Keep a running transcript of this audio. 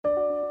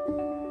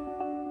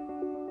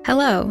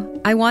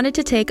Hello, I wanted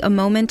to take a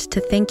moment to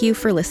thank you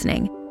for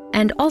listening,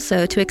 and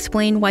also to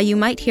explain why you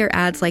might hear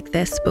ads like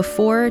this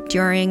before,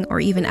 during, or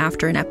even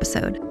after an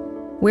episode.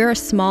 We're a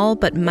small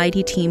but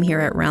mighty team here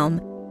at Realm,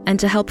 and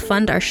to help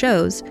fund our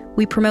shows,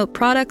 we promote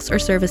products or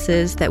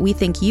services that we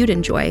think you'd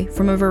enjoy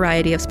from a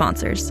variety of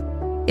sponsors.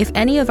 If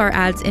any of our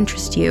ads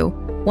interest you,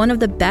 one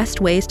of the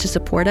best ways to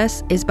support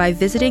us is by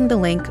visiting the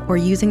link or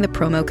using the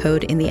promo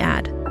code in the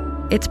ad.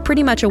 It's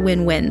pretty much a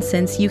win-win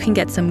since you can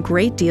get some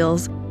great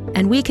deals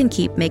and we can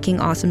keep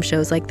making awesome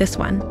shows like this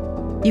one.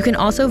 You can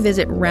also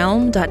visit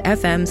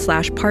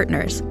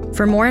realm.fm/partners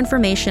for more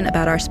information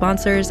about our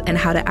sponsors and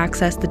how to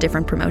access the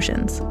different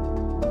promotions.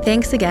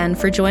 Thanks again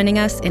for joining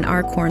us in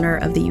our corner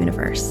of the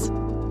universe.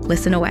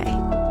 Listen away.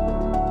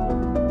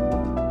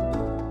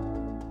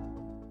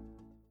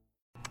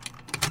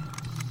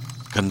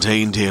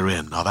 Contained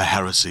herein are the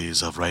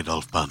heresies of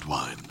Radolf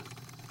Burntwine,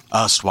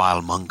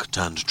 erstwhile monk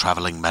turned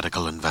traveling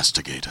medical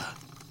investigator.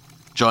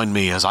 Join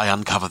me as I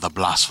uncover the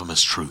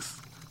blasphemous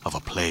truth of a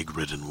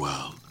plague-ridden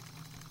world,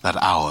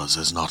 that ours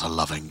is not a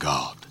loving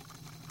God,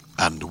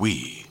 and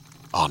we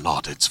are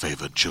not its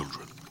favored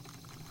children.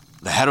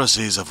 The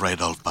Heresies of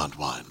Radolf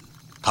Burntwine,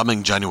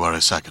 coming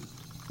January 2nd,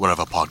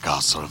 wherever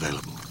podcasts are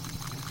available.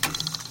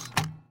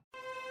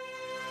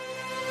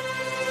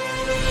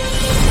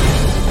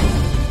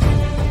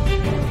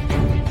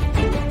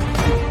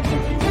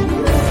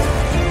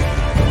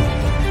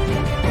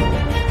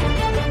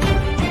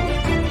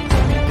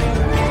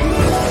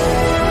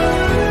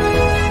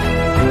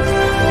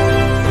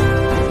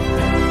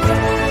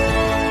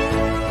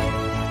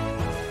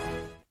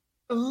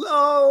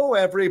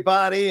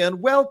 Everybody,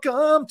 and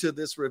welcome to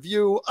this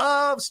review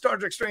of Star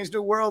Trek Strange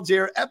New Worlds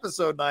here,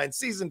 Episode 9,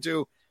 Season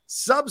 2,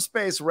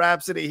 Subspace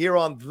Rhapsody here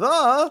on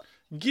the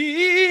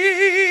Geek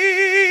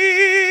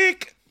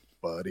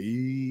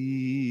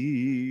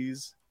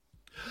Buddies.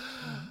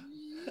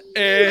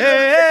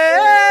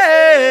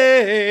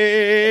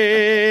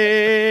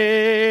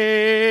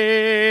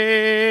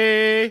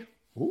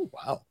 Ooh,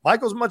 wow.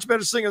 Michael's a much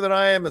better singer than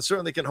I am and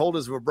certainly can hold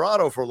his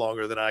vibrato for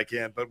longer than I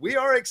can, but we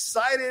are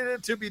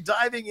excited to be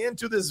diving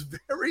into this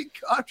very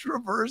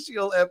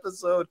controversial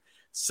episode,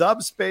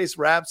 Subspace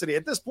Rhapsody.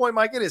 At this point,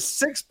 Mike, it is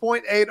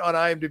 6.8 on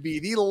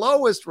IMDb, the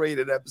lowest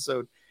rated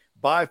episode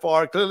by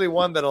far. Clearly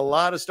one that a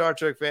lot of Star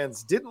Trek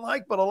fans didn't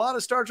like, but a lot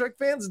of Star Trek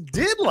fans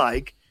did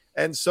like,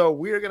 and so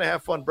we are going to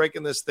have fun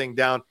breaking this thing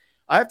down.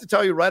 I have to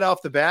tell you right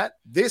off the bat,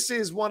 this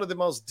is one of the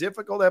most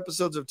difficult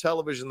episodes of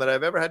television that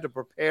I've ever had to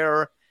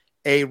prepare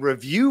a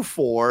review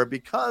for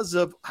because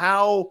of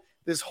how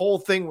this whole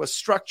thing was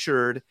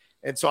structured.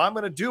 And so I'm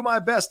going to do my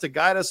best to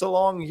guide us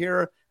along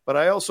here, but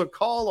I also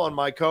call on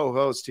my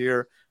co-host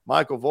here,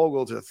 Michael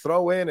Vogel, to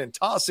throw in and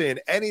toss in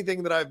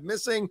anything that I'm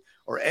missing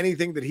or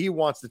anything that he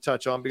wants to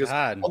touch on, because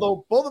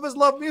although both of us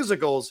love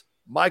musicals,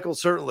 Michael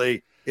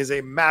certainly is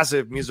a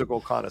massive musical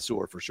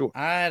connoisseur for sure.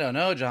 I don't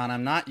know, John.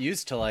 I'm not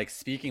used to like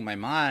speaking my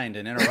mind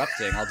and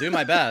interrupting. I'll do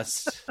my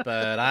best,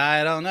 but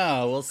I don't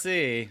know. We'll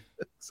see.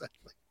 Exactly.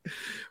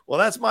 Well,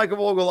 that's Michael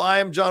Vogel. I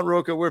am John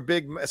Roca. We're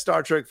big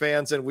Star Trek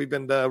fans, and we've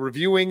been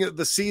reviewing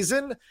the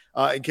season.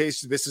 In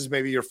case this is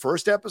maybe your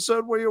first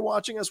episode where you're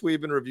watching us,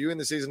 we've been reviewing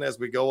the season as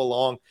we go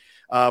along.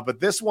 But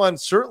this one,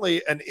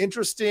 certainly an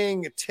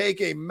interesting, take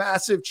a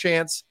massive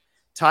chance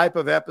type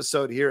of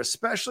episode here,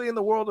 especially in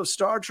the world of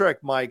Star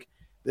Trek, Mike.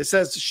 This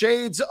has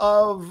shades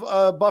of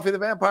Buffy the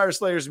Vampire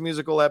Slayer's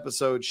musical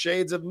episode,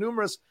 shades of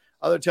numerous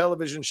other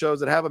television shows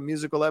that have a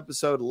musical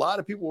episode. A lot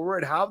of people were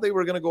worried how they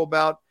were going to go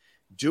about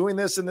doing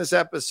this in this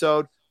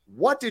episode.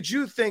 What did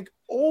you think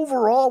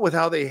overall with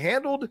how they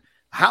handled,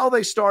 how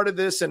they started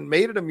this and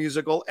made it a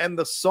musical, and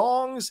the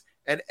songs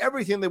and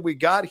everything that we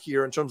got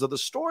here in terms of the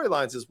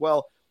storylines as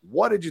well?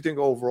 What did you think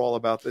overall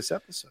about this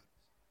episode?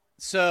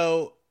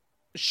 So,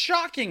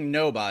 shocking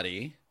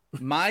nobody,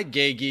 my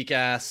gay geek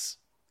ass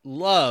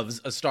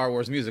loves a Star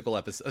Wars musical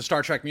episode, a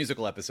Star Trek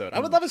musical episode. I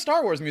would love a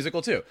Star Wars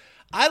musical too.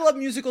 I love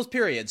musicals,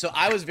 period. So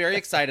I was very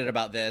excited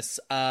about this.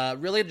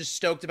 Really just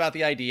stoked about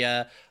the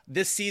idea.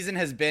 This season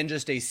has been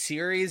just a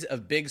series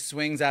of big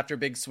swings after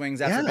big swings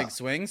after big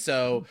swings.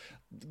 So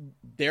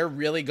they're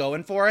really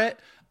going for it.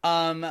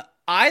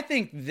 I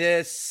think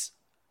this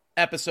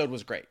episode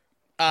was great.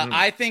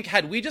 I think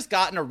had we just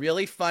gotten a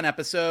really fun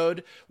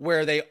episode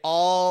where they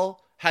all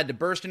had to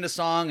burst into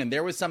song and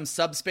there was some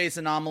subspace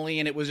anomaly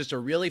and it was just a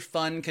really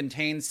fun,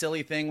 contained,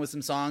 silly thing with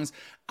some songs,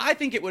 I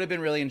think it would have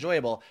been really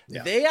enjoyable.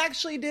 Yeah. They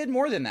actually did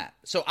more than that.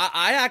 So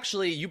I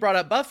actually, you brought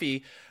up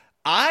Buffy.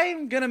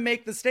 I'm going to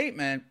make the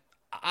statement.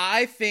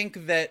 I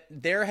think that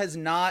there has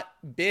not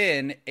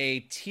been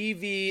a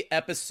TV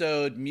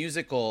episode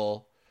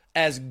musical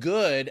as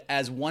good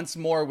as Once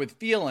More with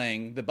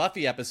Feeling, the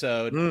Buffy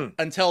episode,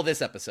 until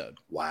this episode.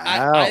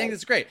 Wow. I think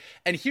it's great.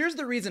 And here's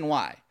the reason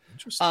why.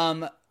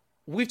 Interesting.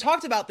 We've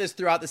talked about this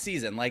throughout the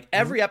season. Like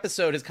every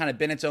episode has kind of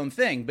been its own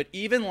thing, but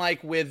even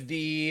like with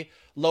the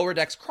Lower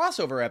Decks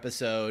crossover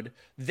episode,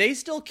 they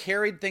still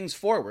carried things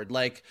forward.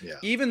 Like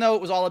even though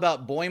it was all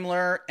about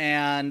Boimler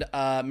and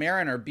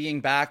Mariner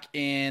being back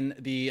in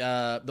the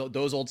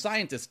those old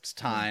scientists'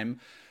 time,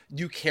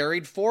 you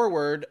carried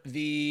forward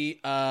the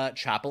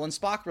Chapel and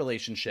Spock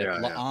relationship.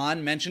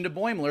 La'an mentioned to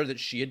Boimler that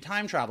she had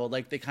time traveled.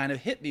 Like, they kind of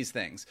hit these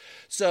things.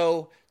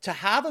 So to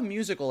have a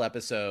musical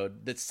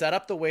episode that's set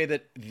up the way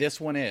that this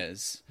one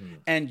is,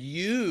 and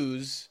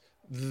use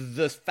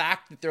the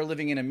fact that they're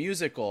living in a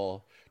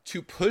musical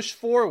to push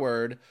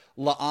forward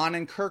La'an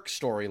and Kirk's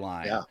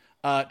storyline,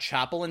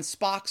 Chapel and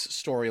Spock's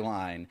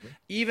storyline,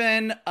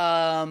 even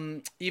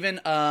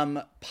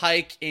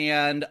Pike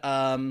and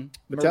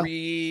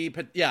Marie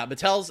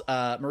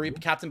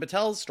Captain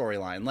Patel's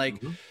storyline,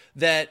 like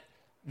that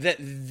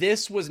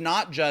this was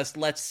not just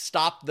let's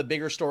stop the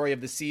bigger story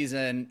of the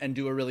season and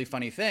do a really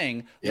funny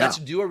thing. Let's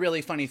do a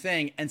really funny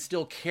thing and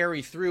still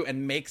carry through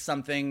and make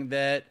something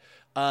that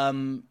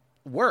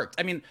worked.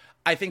 I mean,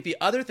 I think the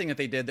other thing that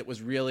they did that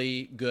was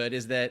really good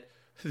is that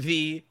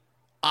the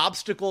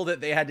obstacle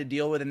that they had to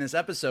deal with in this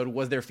episode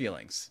was their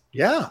feelings.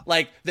 Yeah.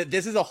 Like, that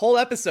this is a whole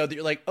episode that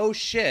you're like, oh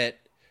shit,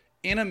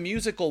 in a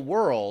musical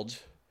world,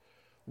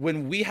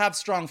 when we have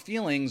strong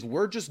feelings,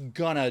 we're just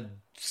gonna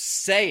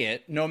say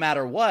it no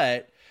matter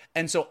what.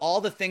 And so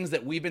all the things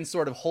that we've been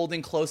sort of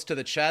holding close to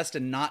the chest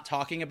and not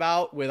talking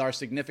about with our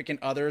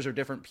significant others or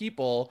different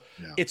people,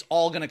 it's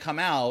all gonna come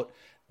out.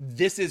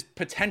 This is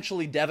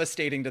potentially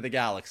devastating to the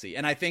galaxy.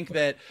 And I think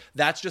that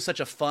that's just such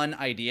a fun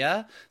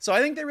idea. So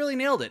I think they really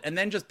nailed it. And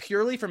then just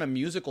purely from a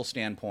musical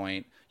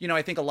standpoint, you know,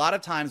 I think a lot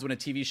of times when a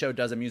TV show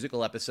does a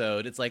musical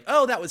episode, it's like,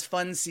 oh, that was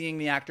fun seeing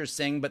the actors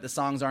sing, but the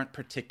songs aren't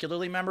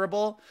particularly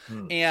memorable.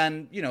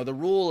 And, you know, the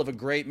rule of a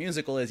great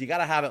musical is you got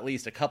to have at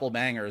least a couple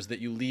bangers that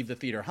you leave the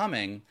theater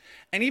humming.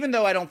 And even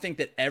though I don't think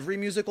that every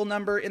musical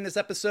number in this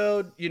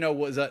episode, you know,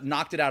 was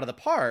knocked it out of the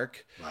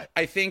park,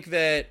 I think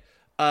that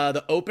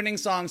the opening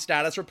song,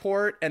 Status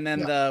Report, and then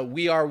the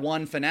We Are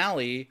One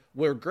finale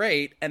were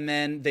great. And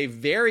then they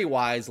very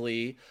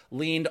wisely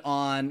leaned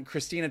on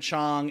Christina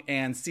Chong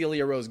and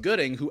Celia Rose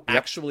Gooding, who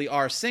actually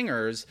are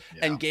singers,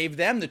 and gave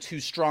them the two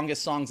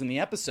strongest songs in the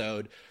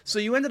episode. So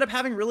you ended up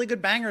having really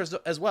good bangers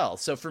as well.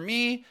 So for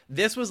me,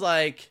 this was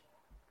like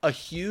a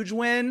huge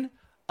win.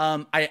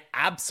 I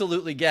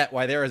absolutely get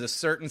why there is a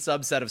certain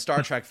subset of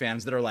Star Trek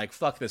fans that are like,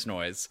 fuck this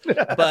noise.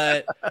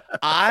 But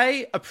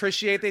I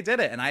appreciate they did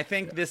it. And I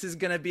think this is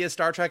going to be a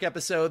Star Trek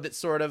episode that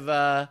sort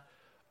of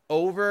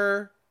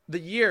over the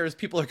years,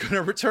 people are going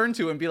to return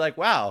to and be like,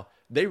 wow,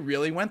 they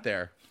really went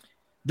there.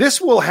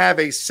 This will have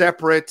a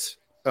separate,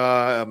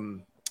 how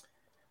can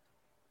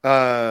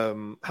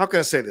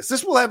I say this?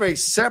 This will have a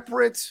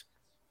separate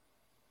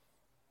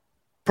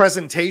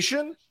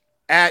presentation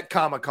at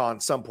Comic-Con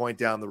some point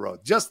down the road.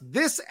 Just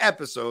this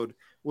episode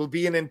will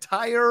be an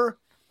entire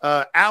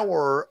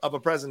hour of a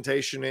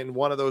presentation in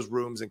one of those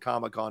rooms in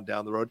Comic-Con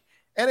down the road.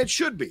 And it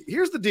should be.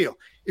 Here's the deal.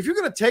 If you're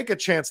going to take a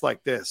chance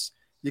like this,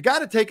 you got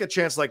to take a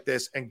chance like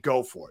this and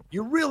go for it.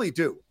 You really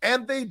do.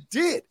 And they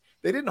did.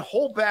 They didn't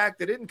hold back.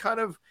 They didn't kind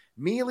of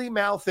mealy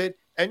mouth it.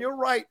 And you're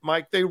right,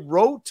 Mike. They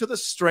wrote to the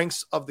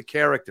strengths of the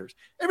characters.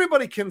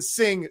 Everybody can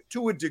sing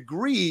to a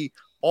degree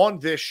on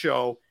this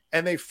show.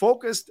 And they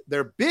focused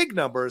their big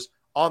numbers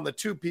on the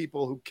two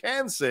people who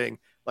can sing,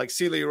 like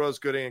Celia Rose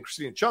Gooding and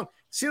Christina Chung.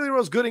 Celia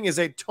Rose Gooding is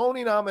a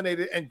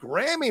Tony-nominated and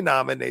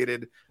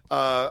Grammy-nominated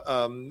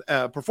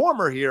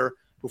performer here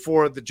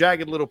before the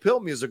Jagged Little Pill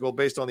musical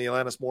based on the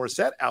Alanis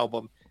Morissette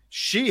album.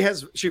 She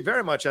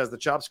very much has the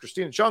chops.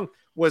 Christina Chung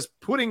was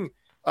putting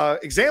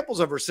examples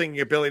of her singing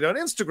ability on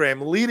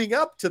Instagram leading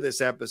up to this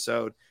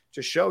episode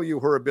to show you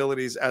her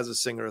abilities as a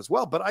singer as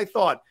well. But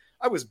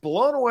I was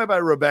blown away by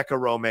Rebecca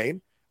Romijn.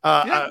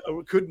 I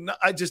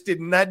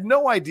had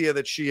no idea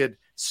that she had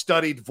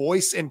studied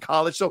voice in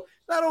college. So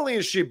not only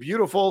is she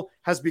beautiful,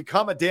 has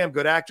become a damn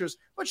good actress,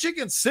 but she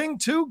can sing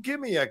too. Give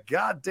me a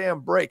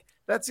goddamn break.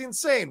 That's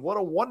insane. What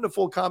a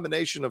wonderful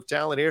combination of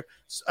talent here.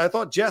 I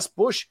thought Jess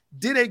Bush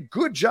did a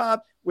good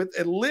job with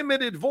a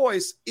limited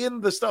voice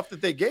in the stuff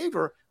that they gave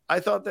her. I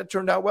thought that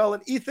turned out well.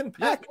 And Ethan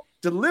Peck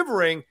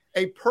delivering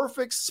a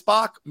perfect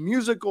Spock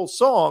musical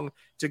song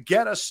to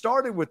get us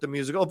started with the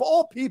musical. Of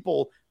all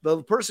people,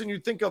 the person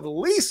you'd think of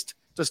least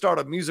to start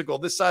a musical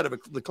this side of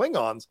the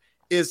Klingons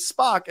is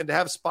Spock. And to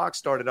have Spock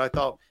started, I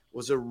thought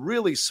was a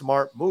really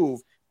smart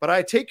move. But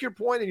I take your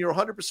point, and you're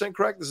 100%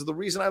 correct. This is the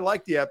reason I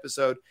like the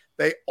episode.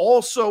 They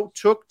also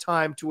took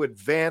time to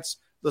advance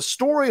the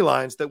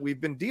storylines that we've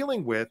been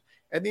dealing with.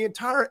 And the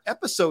entire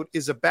episode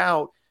is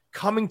about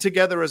coming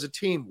together as a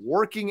team,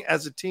 working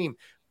as a team,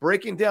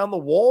 breaking down the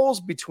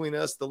walls between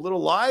us, the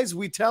little lies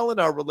we tell in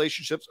our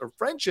relationships or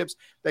friendships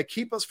that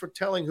keep us from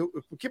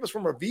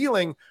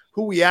revealing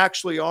who we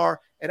actually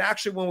are. And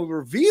actually, when we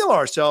reveal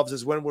ourselves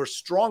is when we're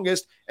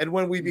strongest and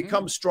when we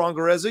become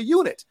stronger as a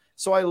unit.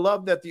 So I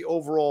love that the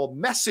overall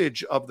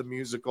message of the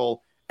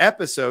musical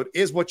episode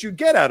is what you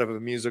get out of a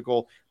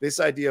musical. This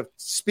idea of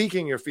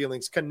speaking your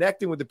feelings,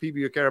 connecting with the people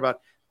you care about,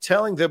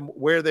 telling them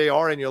where they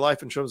are in your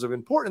life in terms of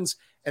importance,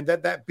 and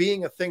that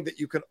being a thing that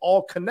you can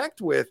all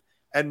connect with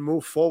and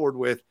move forward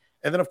with.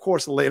 And then, of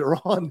course, later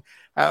on,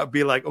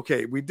 be like,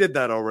 okay, we did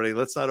that already.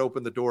 Let's not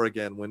open the door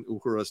again when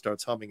Uhura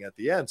starts humming at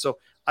the end. So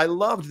I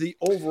loved the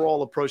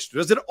overall approach.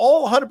 Does it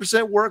all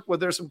 100% work? Were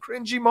there some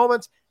cringy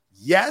moments?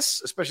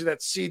 Yes, especially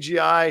that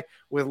CGI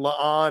with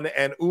La'an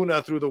and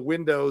Una through the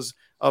windows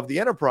of the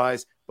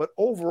Enterprise. But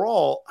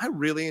overall, I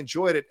really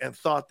enjoyed it and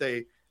thought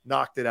they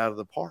knocked it out of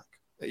the park.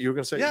 You were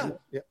going to say? Yeah.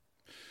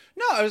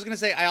 No, I was going to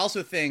say, I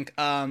also think,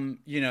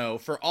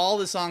 for all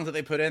the songs that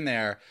they put in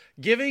there,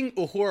 giving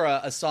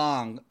Uhura a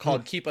song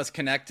called Keep Us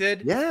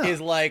Connected is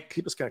like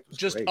Keep Us Connected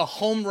just great. A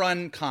home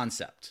run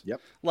concept.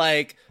 Yep.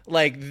 Like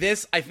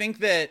this, I think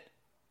that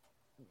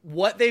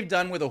what they've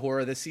done with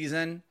Uhura this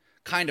season,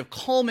 kind of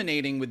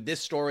culminating with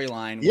this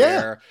storyline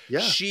where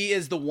she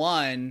is the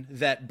one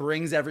that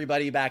brings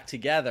everybody back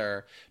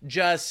together.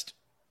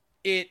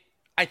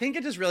 I think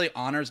it just really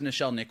honors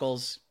Nichelle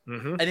Nichols.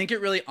 Mm-hmm. I think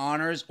it really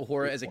honors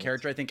Uhura as a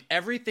character. I think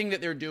everything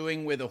that they're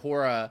doing with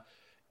Uhura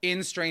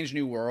in Strange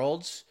New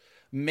Worlds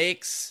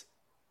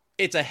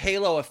it's a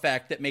halo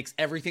effect that makes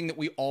everything that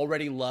we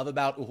already love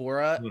about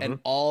Uhura and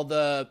all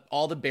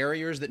the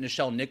barriers that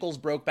Nichelle Nichols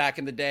broke back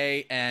in the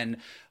day and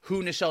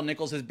who Nichelle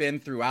Nichols has been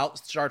throughout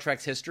Star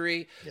Trek's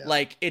history. Yeah.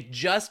 Like, it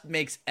just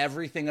makes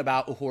everything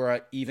about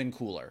Uhura even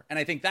cooler. And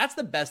I think that's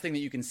the best thing that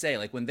you can say.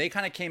 Like, when they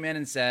kind of came in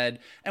and said,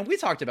 and we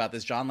talked about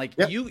this, John, like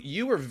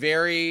you were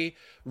very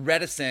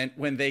reticent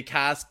when they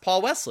cast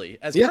Paul Wesley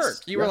as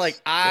Kirk. You were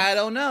like, I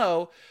don't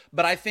know.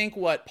 But I think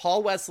what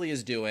Paul Wesley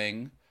is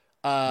doing,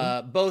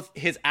 both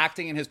his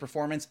acting and his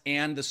performance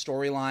and the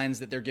storylines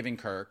that they're giving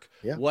Kirk,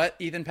 what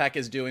Ethan Peck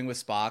is doing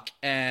with Spock,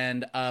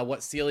 and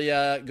what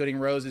Celia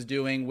Gooding-Rose is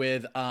doing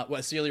with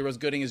Celia Rose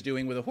Gooding is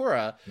doing with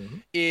Uhura,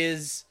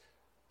 is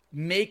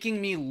making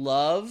me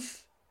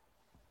love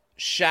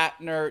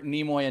Shatner,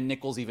 Nimoy, and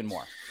Nichols even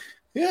more.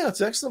 Yeah,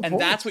 it's excellent. And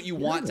that's what you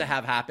want to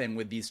have happen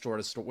with these sort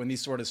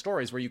of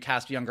stories where you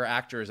cast younger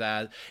actors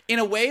as, in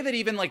a way that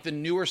even like the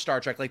newer Star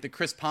Trek, like the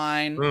Chris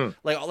Pine,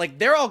 like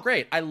they're all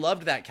great. I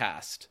loved that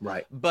cast.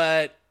 Right.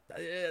 But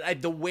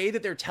the way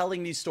that they're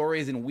telling these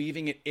stories and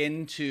weaving it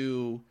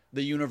into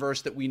the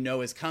universe that we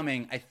know is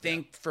coming, I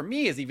think for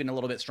me is even a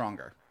little bit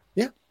stronger.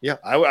 Yeah.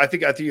 I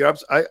think you're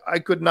I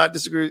could not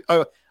disagree.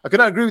 I could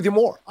not agree with you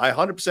more. I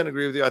 100%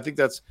 agree with you. I think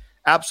that's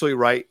absolutely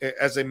right.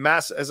 As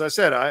I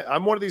said,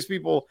 I'm one of these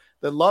people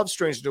that love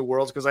Strange New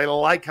Worlds because I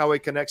like how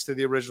it connects to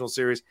the original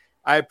series.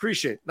 I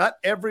appreciate not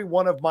every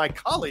one of my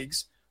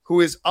colleagues who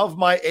is of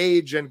my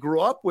age and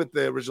grew up with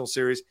the original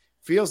series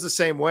feels the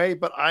same way,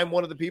 but I'm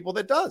one of the people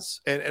that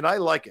does. And I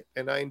like it.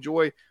 And I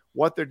enjoy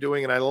what they're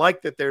doing. And I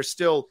like that they're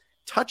still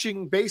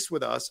touching base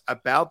with us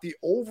about the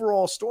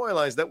overall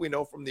storylines that we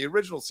know from the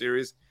original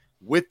series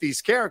with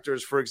these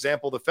characters. For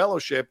example, the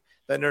Fellowship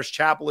that Nurse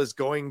Chapel is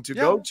going to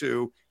go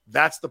to.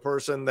 That's the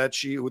person that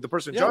the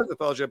person in charge of the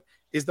Fellowship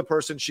is the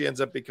person she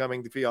ends up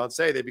becoming the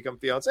fiance. They become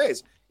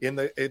fiancés in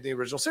the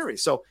original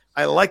series. So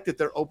I like that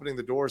they're opening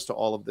the doors to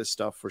all of this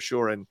stuff for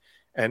sure and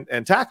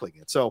tackling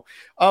it. So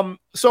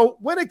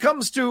when it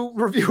comes to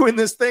reviewing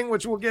this thing,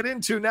 which we'll get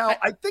into now,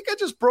 I think I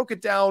just broke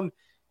it down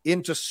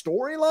into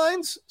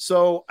storylines.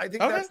 So I think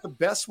that's the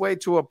best way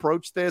to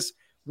approach this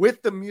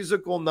with the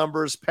musical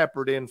numbers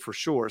peppered in for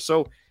sure.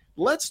 So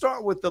let's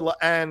start with the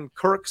La'an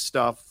Kirk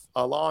stuff,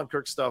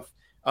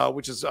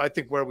 which is, I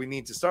think, where we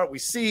need to start. We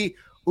see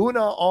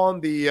Una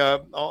on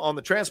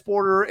the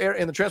transporter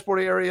in the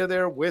transporter area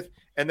there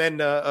and then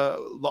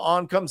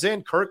La'an comes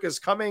in. Kirk is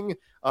coming,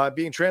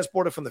 being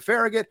transported from the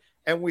Farragut,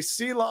 and we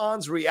see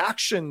La'an's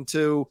reaction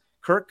to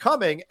Kirk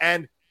coming,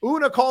 and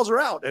Una calls her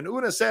out, and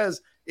Una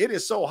says, "It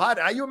is so hot.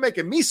 You're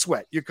making me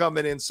sweat. You're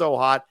coming in so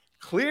hot."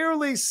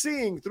 Clearly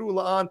seeing through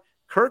La'an,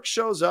 Kirk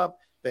shows up.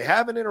 They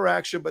have an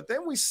interaction, but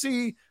then we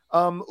see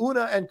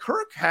Una and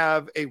Kirk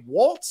have a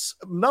waltz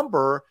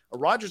number, a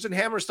Rodgers and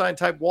Hammerstein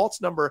type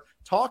waltz number,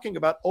 talking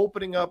about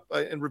opening up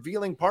and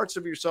revealing parts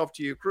of yourself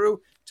to your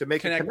crew to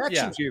make a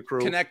connection to your crew.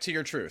 Connect to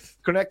your truth.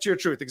 Connect to your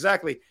truth.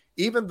 Exactly.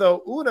 Even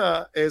though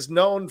Una is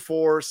known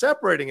for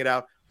separating it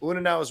out,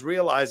 Una now is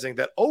realizing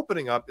that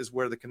opening up is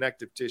where the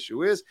connective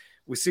tissue is.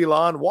 We see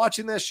La'an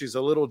watching this. She's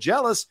a little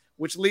jealous,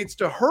 which leads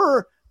to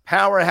her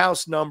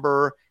powerhouse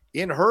number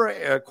in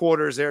her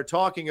quarters there,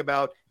 talking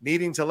about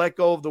needing to let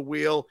go of the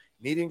wheel,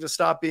 needing to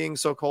stop being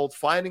so cold,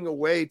 finding a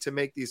way to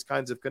make these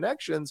kinds of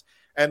connections.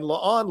 And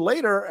La'an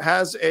later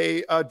has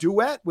a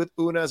duet with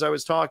Una, as I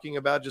was talking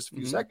about just a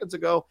few seconds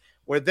ago,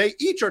 where they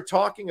each are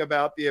talking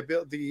about the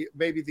ability,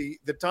 maybe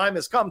the time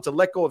has come to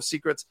let go of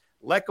secrets,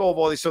 let go of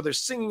all these. So they're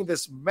singing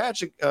this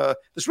magic,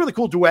 this really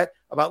cool duet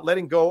about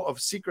letting go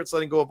of secrets,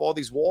 letting go of all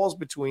these walls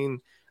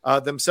between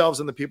themselves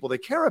and the people they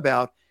care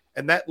about.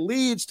 And that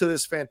leads to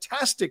this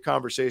fantastic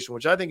conversation,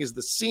 which I think is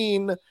the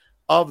scene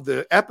of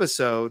the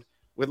episode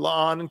with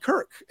La'an and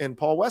Kirk and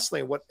Paul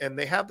Wesley. And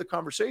they have the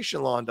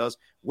conversation La'an does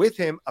with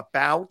him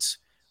about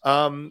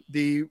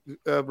the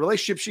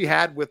relationship she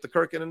had with the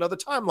Kirk in another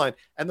timeline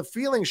and the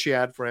feelings she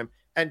had for him.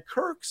 And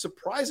Kirk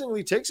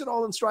surprisingly takes it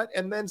all in stride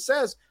and then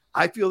says,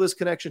 "I feel this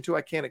connection too.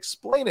 I can't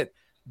explain it,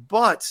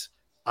 but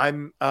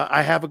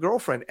I have a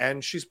girlfriend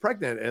and she's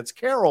pregnant, and it's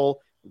Carol,"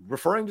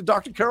 referring to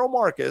Dr. Carol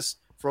Marcus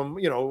from,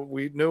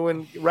 we knew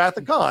in Wrath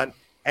of Khan,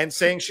 and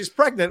saying she's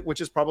pregnant, which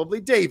is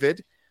probably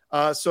David.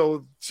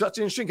 So such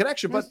an interesting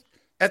connection. But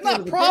At the Not end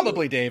of the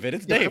probably day, David.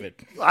 It's David.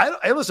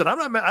 I listen. I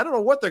don't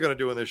know what they're going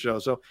to do in this show.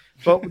 So,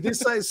 but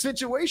this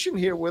situation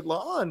here with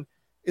La'an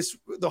is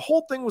the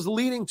whole thing was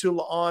leading to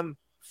La'an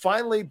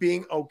finally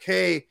being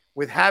okay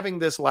with having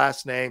this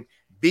last name,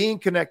 being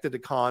connected to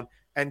Khan,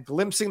 and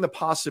glimpsing the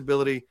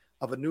possibility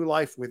of a new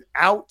life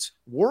without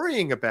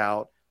worrying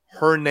about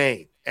her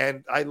name.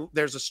 And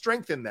there's a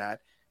strength in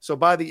that. So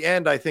by the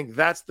end, I think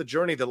that's the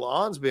journey that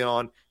La'an's been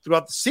on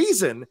throughout the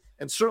season,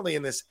 and certainly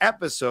in this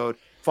episode,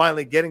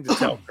 finally getting to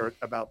tell Kirk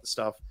about the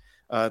stuff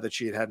that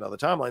she had in other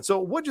timelines. So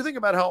what do you think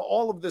about how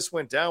all of this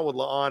went down with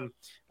La'an,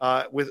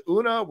 with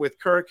Una, with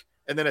Kirk,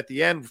 and then at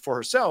the end for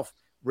herself,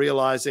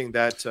 realizing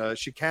that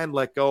she can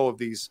let go of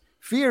these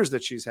fears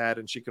that she's had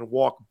and she can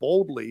walk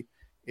boldly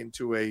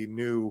into a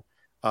new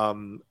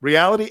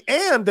reality,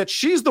 and that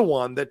she's the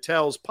one that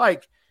tells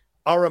Pike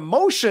our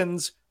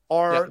emotions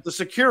are the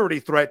security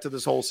threat to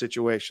this whole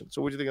situation.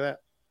 So what do you think of that?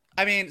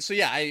 I mean, so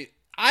yeah,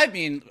 I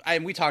mean,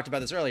 we talked about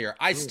this earlier.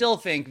 I still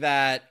think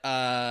that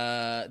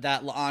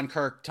that La'an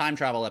Kirk time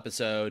travel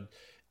episode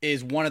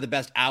is one of the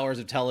best hours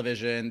of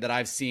television that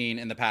I've seen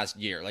in the past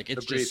year. Like,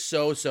 it's just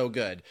so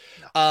good.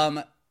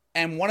 Yeah.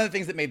 And one of the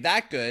things that made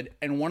that good,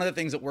 and one of the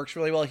things that works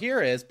really well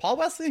here, is Paul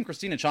Wesley and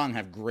Christina Chong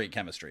have great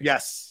chemistry.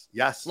 Yes.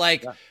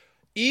 Like,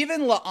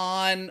 even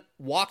La'an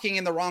walking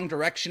in the wrong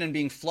direction and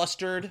being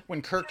flustered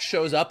when Kirk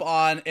shows up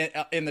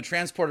in the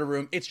transporter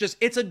room,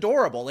 it's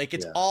adorable. Like,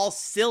 it's all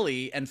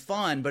silly and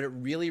fun, but it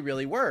really,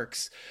 really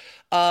works.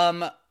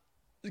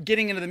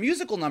 Getting into the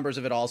musical numbers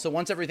of it all, so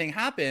once everything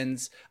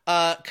happens,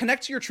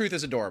 Connect to Your Truth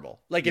is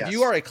adorable. Like, if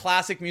you are a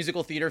classic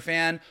musical theater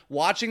fan,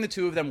 watching the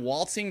two of them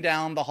waltzing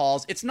down the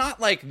halls, it's not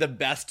like the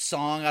best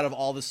song out of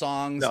all the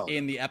songs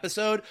in the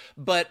episode,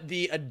 but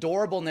the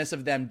adorableness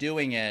of them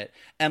doing it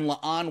and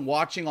La'an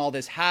watching all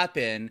this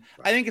happen,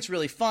 I think it's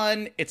really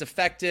fun, it's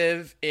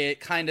effective, it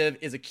kind of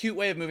is a cute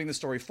way of moving the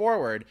story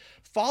forward.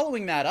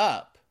 Following that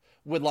up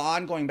with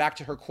La'an going back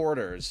to her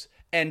quarters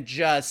and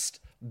just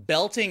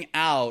belting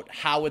out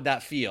How Would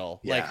That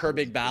Feel, like her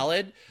big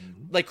ballad,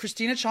 like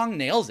Christina Chong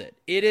nails it.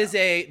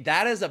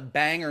 That is a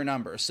banger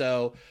number.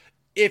 So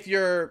if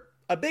you're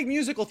a big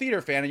musical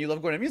theater fan and you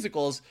love going to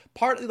musicals,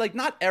 partly, like,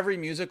 not every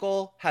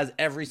musical has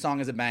every song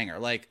as a banger,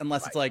 like,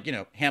 unless it's like, you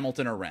know,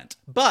 Hamilton or Rent.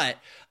 But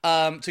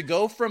to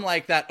go from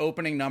like that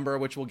opening number,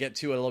 which we'll get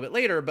to a little bit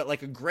later, but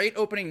like a great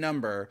opening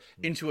number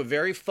into a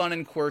very fun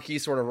and quirky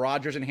sort of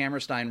Rodgers and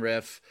Hammerstein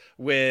riff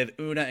with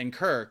Una and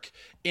Kirk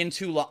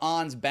into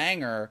La'an's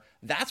banger,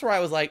 that's where I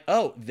was like,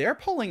 oh, they're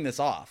pulling this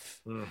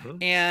off.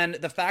 And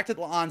the fact that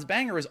La'an's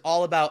banger is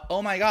all about,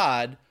 oh my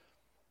God,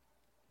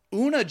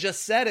 Una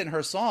just said in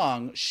her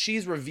song,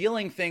 she's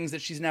revealing things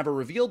that she's never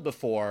revealed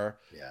before.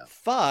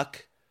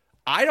 Fuck,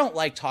 I don't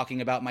like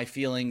talking about my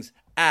feelings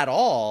at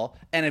all.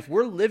 And if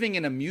we're living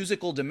in a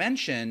musical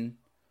dimension,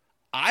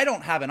 I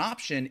don't have an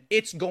option.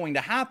 It's going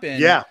to happen.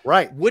 Yeah,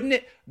 right. Wouldn't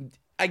it?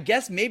 I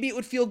guess maybe it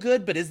would feel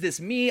good, but is this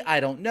me? I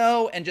don't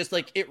know. And just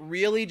like, it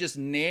really just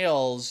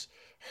nails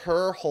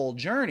her whole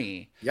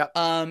journey.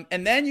 And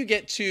then you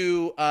get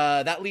to,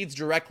 that leads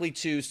directly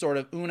to sort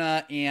of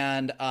Una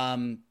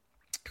and,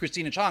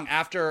 Christina Chong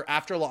after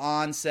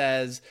La'an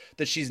says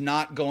that she's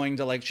not going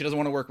to, like, she doesn't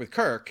want to work with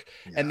Kirk,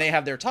 and they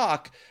have their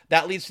talk.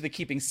 That leads to the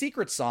Keeping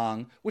Secrets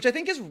song, which I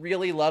think is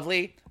really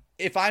lovely.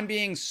 If I'm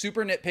being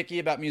super nitpicky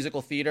about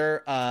musical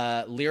theater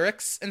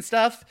lyrics and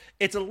stuff,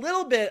 it's a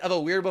little bit of a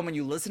weird one when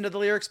you listen to the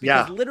lyrics,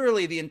 because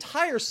literally the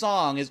entire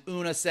song is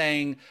Una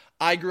saying,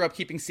 I grew up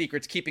keeping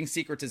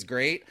secrets is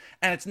great.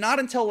 And it's not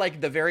until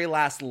like the very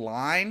last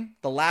line,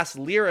 the last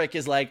lyric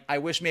is like, I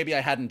wish maybe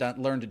I hadn't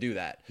learned to do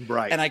that.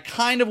 Right. And I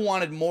kind of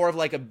wanted more of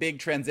like a big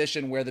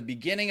transition where the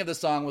beginning of the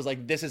song was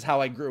like, this is how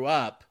I grew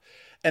up.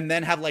 And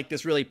then have like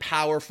this really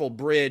powerful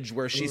bridge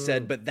where she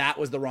said, but that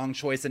was the wrong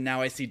choice and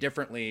now I see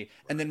differently.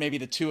 And then maybe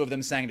the two of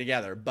them sang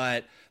together.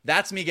 But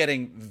that's me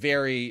getting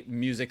very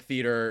music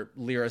theater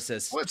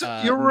lyricist.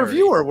 Well, you're a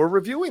reviewer. We're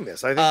reviewing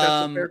this. I think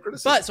that's a fair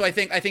criticism. But so I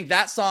think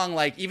that song,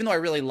 like, even though I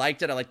really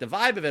liked it, I like the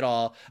vibe of it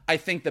all, I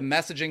think the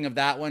messaging of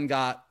that one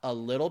got a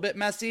little bit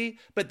messy.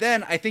 But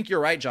then I think you're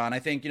right, John. I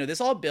think, you know,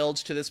 this all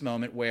builds to this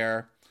moment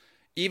where,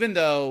 even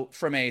though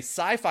from a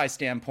sci-fi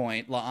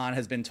standpoint, La'an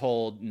has been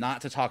told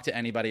not to talk to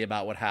anybody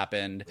about what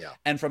happened.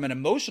 And from an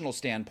emotional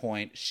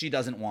standpoint, she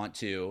doesn't want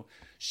to.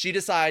 She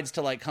decides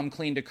to like come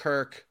clean to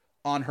Kirk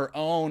on her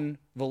own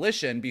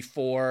volition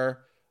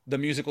before the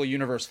musical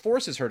universe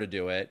forces her to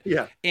do it.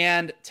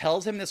 And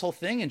tells him this whole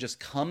thing and just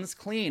comes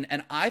clean.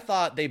 And I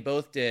thought they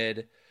both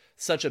did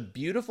such a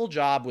beautiful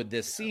job with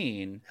this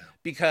scene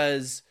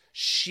because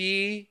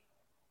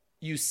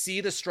you see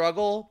the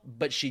struggle,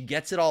 but she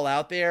gets it all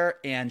out there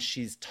and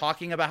she's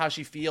talking about how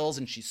she feels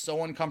and she's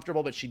so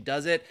uncomfortable, but she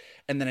does it.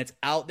 And then it's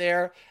out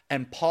there.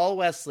 And Paul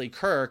Wesley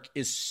Kirk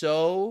is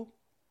so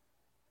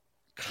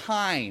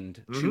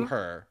kind to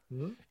her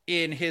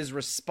in his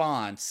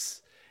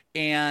response.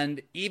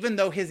 And even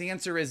though his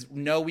answer is,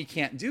 no, we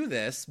can't do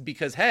this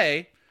because,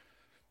 hey,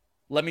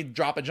 let me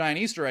drop a giant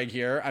Easter egg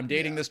here. I'm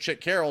dating this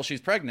chick, Carol. She's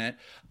pregnant.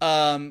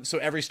 So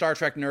every Star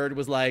Trek nerd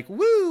was like,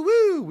 woo,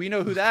 woo, we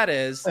know who that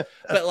is.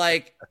 But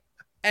like,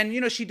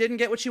 And, she didn't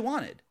get what she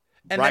wanted.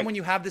 And then when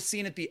you have the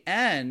scene at the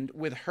end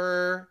with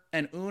her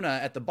and Una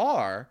at the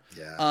bar,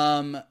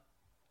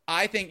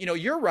 I think,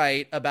 you're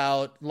right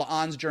about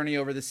La'an's journey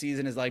over the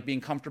season is like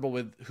being comfortable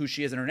with who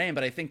she is in her name.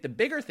 But I think the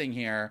bigger thing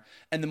here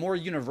and the more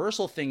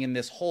universal thing in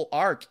this whole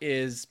arc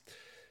is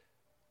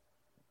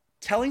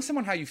telling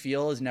someone how you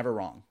feel is never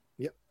wrong.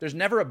 Yep. There's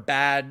never a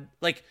bad,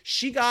 like,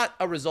 she got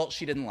a result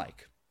she didn't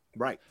like.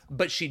 Right.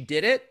 But she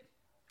did it.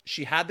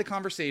 She had the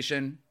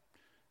conversation.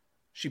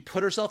 She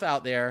put herself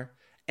out there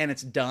and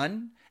it's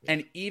done.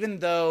 And even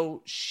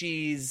though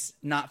she's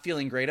not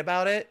feeling great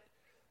about it,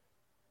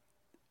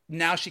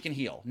 now she can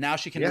heal. Now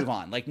she can move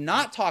on. Like,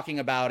 not talking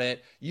about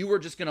it, you were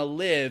just going to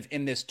live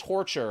in this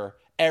torture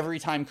every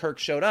time Kirk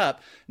showed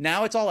up.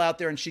 Now it's all out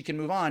there and she can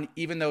move on,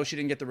 even though she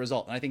didn't get the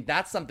result. And I think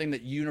that's something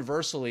that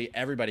universally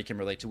everybody can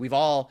relate to. We've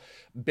all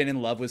been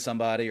in love with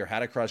somebody or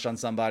had a crush on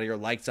somebody or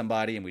liked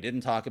somebody and we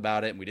didn't talk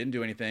about it and we didn't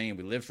do anything and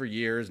we lived for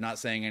years not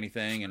saying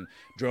anything and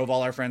drove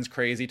all our friends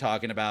crazy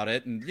talking about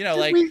it. And,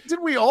 did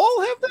we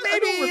all have that?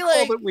 Maybe, I don't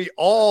recall that we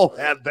all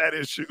had that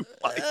issue.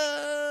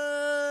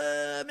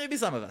 Maybe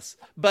some of us.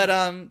 But,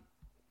 and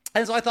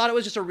so I thought it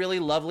was just a really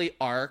lovely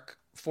arc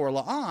for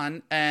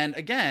La'an. And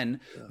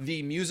again,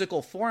 the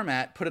musical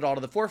format put it all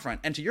to the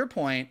forefront. And to your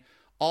point,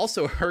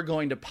 also her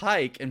going to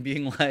Pike and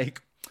being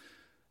like,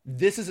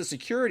 this is a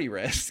security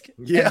risk.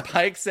 Yeah. And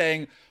Pike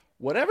saying,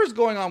 whatever's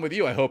going on with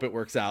you, I hope it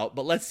works out,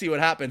 but let's see what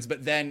happens.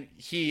 But then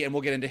he, and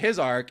we'll get into his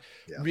arc,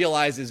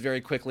 realizes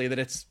very quickly that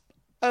it's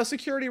a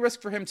security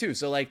risk for him too.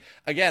 So like,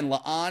 again,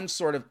 La'an's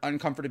sort of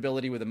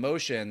uncomfortability with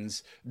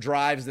emotions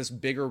drives this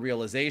bigger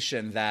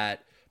realization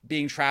that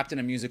being trapped in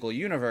a musical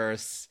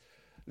universe,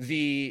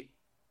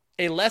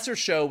 a lesser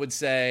show would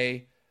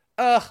say,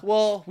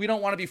 well, we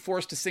don't want to be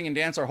forced to sing and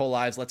dance our whole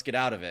lives. Let's get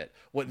out of it.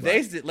 What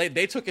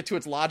they took it to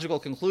its logical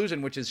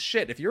conclusion, which is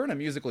shit. If you're in a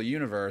musical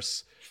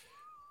universe,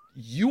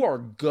 you are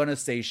gonna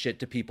say shit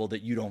to people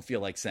that you don't feel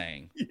like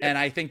saying. Yeah. And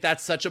I think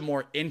that's such a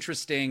more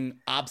interesting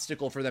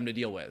obstacle for them to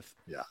deal with.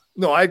 Yeah.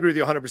 No, I agree with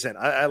you 100%.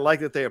 I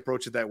like that they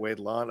approach it that way,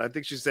 Lon. I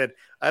think she said,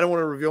 I don't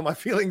want to reveal my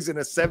feelings in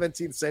a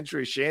 17th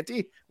century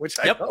shanty, which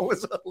I thought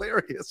was a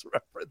hilarious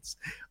reference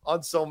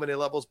on so many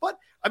levels. But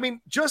I mean,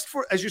 just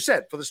for, as you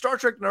said, for the Star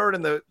Trek nerd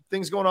and the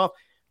things going off,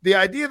 the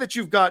idea that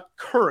you've got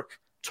Kirk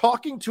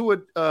talking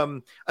to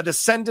a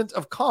descendant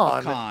of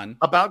Khan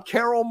about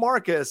Carol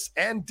Marcus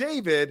and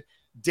David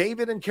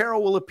and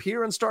Carol will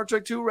appear in Star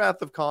Trek II,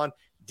 Wrath of Khan.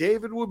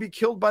 David will be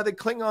killed by the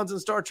Klingons in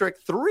Star Trek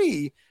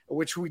III,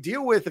 which we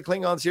deal with the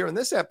Klingons here in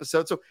this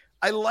episode. So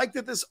I like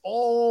that this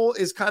all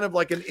is kind of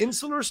like an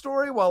insular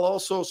story while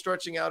also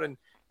stretching out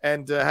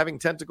and having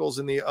tentacles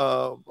in the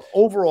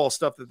overall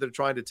stuff that they're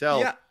trying to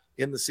tell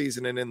in the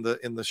season and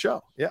in the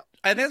show. Yeah.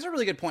 I think that's a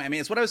really good point. I mean,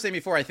 it's what I was saying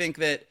before. I think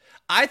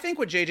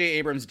what J.J.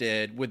 Abrams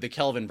did with the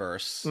Kelvin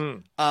verse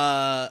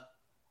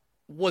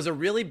was a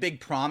really big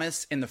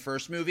promise in the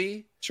first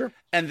movie. Sure.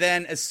 And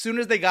then as soon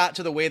as they got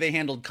to the way they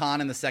handled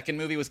Khan in the second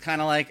movie was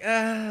kind of like,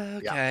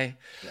 okay.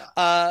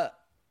 Yeah.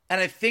 And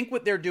I think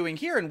what they're doing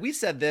here, and we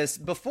said this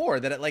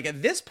before, that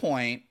at this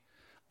point,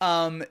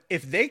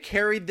 if they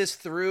carried this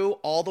through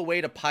all the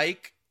way to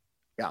Pike,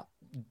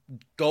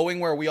 going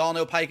where we all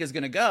know Pike is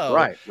going to go,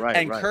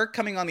 and Kirk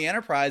coming on the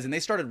Enterprise, and they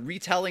started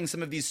retelling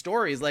some of these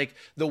stories, like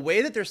the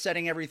way that they're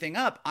setting everything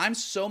up, I'm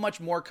so much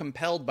more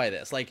compelled by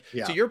this. Like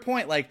to your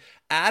point, like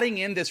adding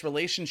in this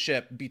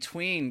relationship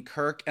between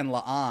Kirk and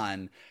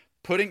La'an,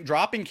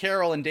 dropping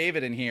Carol and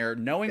David in here,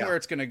 knowing where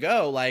it's going to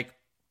go, like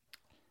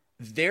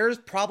there's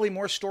probably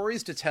more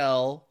stories to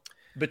tell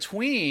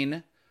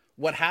between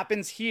what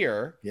happens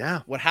here,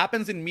 what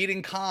happens in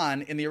meeting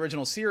Khan in the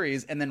original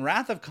series, and then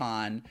Wrath of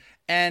Khan.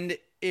 And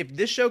if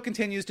this show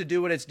continues to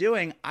do what it's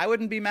doing, I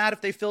wouldn't be mad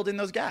if they filled in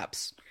those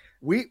gaps.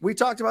 We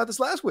talked about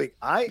this last week.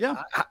 I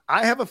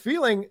have a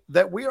feeling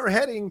that we are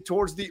heading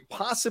towards the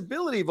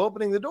possibility of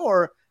opening the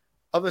door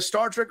of the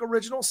Star Trek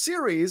original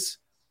series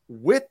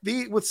with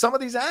some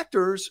of these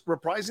actors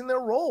reprising their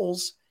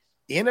roles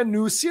in a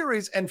new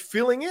series and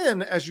filling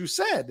in, as you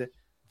said,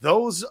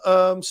 those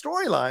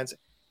storylines.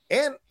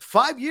 And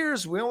 5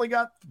 years, we only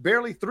got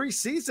barely 3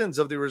 seasons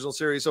of the original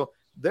series. So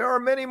there are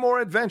many more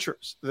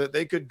adventures that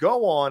they could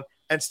go on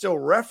and still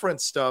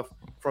reference stuff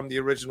from the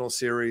original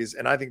series.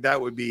 And I think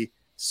that would be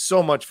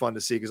so much fun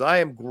to see, because I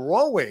am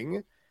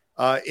growing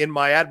in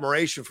my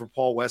admiration for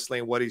Paul Wesley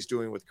and what he's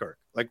doing with Kirk.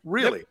 Like,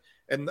 really. Yep.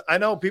 And I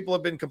know people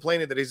have been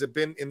complaining that he's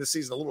been in the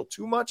season a little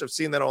too much. I've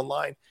seen that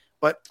online.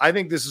 But I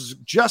think this is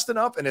just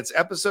enough. And it's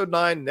episode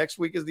 9. Next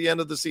week is the end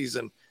of the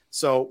season.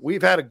 So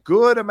we've had a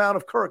good amount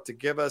of Kirk to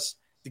get us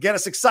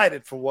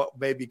excited for what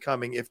may be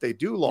coming if they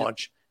do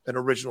launch an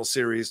original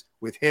series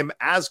with him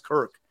as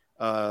Kirk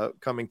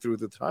coming through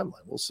the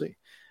timeline. We'll see.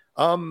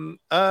 All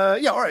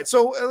right.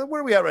 So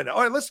where are we at right now?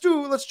 All right, let's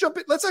jump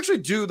in. Let's actually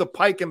do the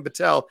Pike and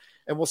Batel,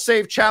 and we'll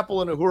save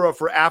Chapel and Uhura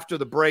for after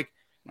the break.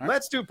 Right.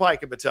 Let's do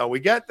Pike and Batel. We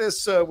get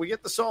this. We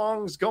get the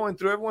songs going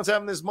through. Everyone's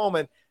having this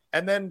moment,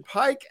 and then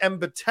Pike and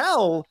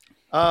Batel.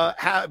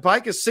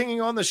 Pike is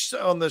singing on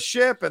the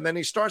ship, and then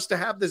he starts to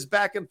have this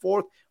back and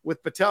forth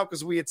with Batel,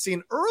 because we had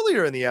seen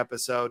earlier in the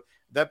episode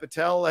that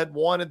Patel had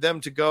wanted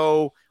them to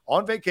go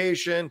on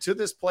vacation to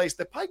this place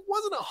that Pike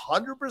wasn't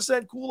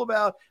 100% cool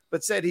about,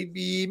 but said he'd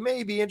be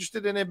maybe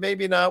interested in it,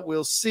 maybe not.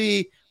 We'll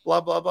see,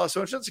 blah, blah, blah.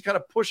 So instead of kind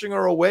of pushing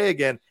her away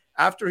again,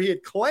 after he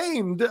had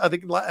claimed, I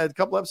think a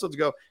couple episodes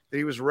ago, that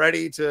he was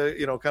ready to,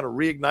 kind of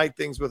reignite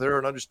things with her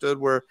and understood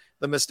where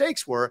the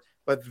mistakes were.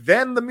 But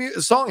then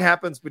the song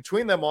happens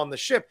between them on the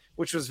ship,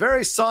 which was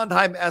very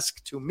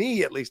Sondheim-esque to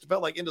me, at least. It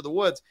felt like Into the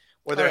Woods,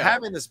 where they're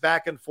having this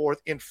back and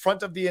forth in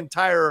front of the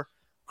entire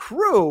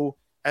crew.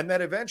 And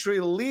that eventually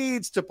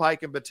leads to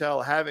Pike and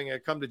Patel having a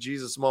come to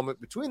Jesus moment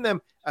between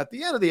them at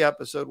the end of the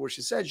episode, where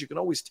she says, you can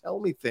always tell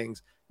me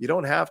things. You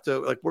don't have to,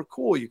 like, we're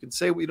cool. You can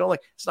say what you don't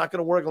like. It's not going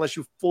to work unless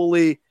you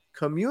fully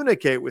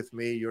communicate with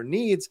me your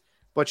needs.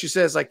 But she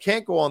says, I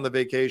can't go on the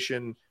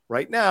vacation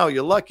right now.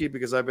 You're lucky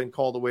because I've been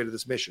called away to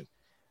this mission.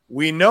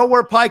 We know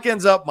where Pike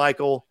ends up,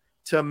 Michael.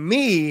 To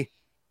me,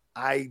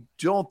 I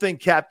don't think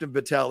Captain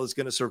Patel is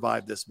going to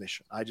survive this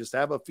mission. I just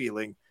have a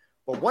feeling.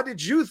 But what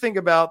did you think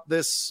about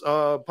this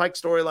Pike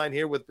storyline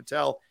here with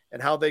Patel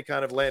and how they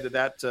kind of landed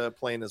that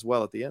plane as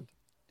well at the end?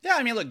 Yeah,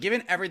 I mean, look,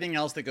 given everything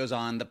else that goes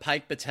on, the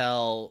Pike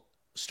Patel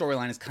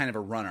storyline is kind of a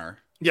runner.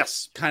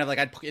 Yes. Kind of like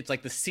it's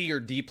like the C or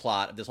D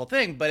plot of this whole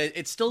thing, but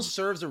it still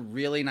serves a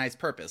really nice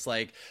purpose.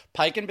 Like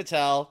Pike and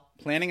Patel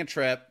planning a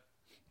trip.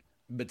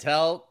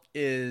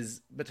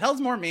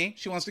 Patel's more me.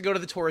 She wants to go to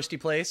the touristy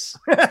place.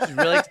 She's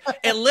really,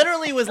 it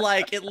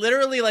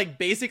literally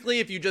basically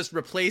if you just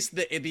replace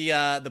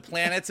the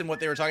planets and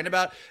what they were talking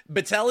about,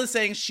 Patel is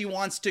saying she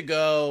wants to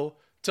go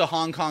to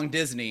Hong Kong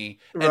Disney,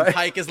 and right.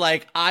 Pike is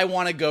like, I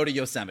want to go to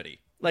Yosemite.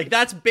 Like,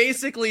 that's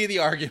basically the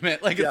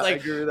argument. Like, it's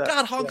like,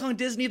 God, Hong Kong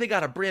Disney, they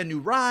got a brand new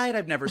ride.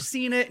 I've never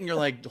seen it. And you're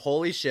like,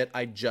 holy shit,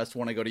 I just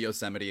want to go to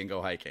Yosemite and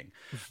go hiking.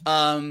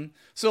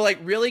 So, like,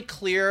 really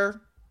clear,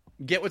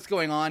 get what's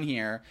going on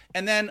here.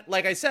 And then,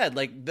 like I said,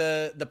 like,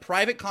 the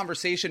private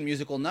conversation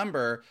musical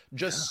number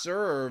just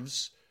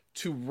serves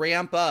to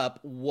ramp up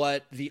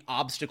what the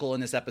obstacle in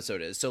this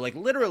episode is. So, like,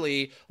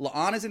 literally,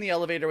 La'an is in the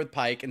elevator with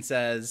Pike and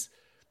says,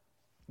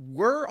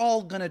 we're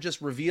all going to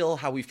just reveal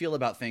how we feel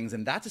about things,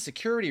 and that's a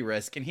security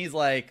risk. And he's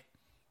like,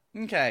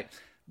 okay,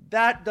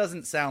 that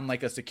doesn't sound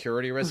like a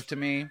security risk to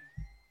me.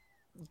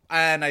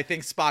 And I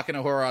think Spock and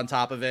Uhura on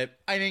top of it.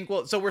 I think,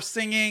 well, so we're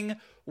singing,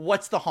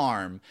 what's the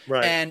harm?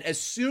 Right. And as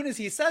soon as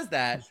he says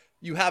that,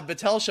 you have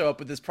Batel show up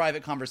with this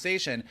private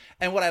conversation.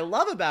 And what I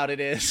love about it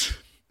is,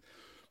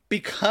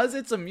 because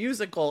it's a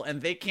musical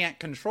and they can't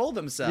control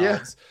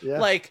themselves,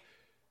 like,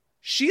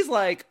 she's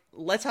like,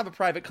 let's have a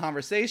private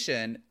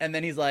conversation. And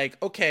then he's like,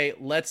 okay,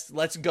 let's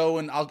go.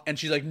 And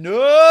she's like,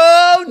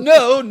 no.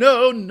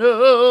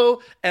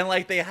 And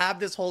like, they have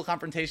this whole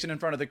confrontation in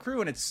front of the crew,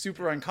 and it's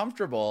super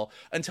uncomfortable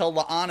until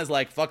La'an is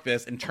like, fuck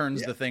this, and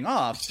turns the thing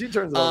off. She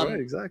turns it off, right?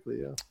 Exactly.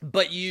 Yeah.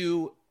 But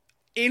you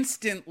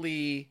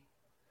instantly,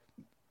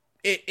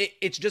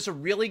 it's just a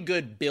really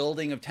good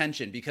building of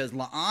tension, because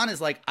La'an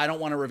is like, I don't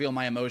want to reveal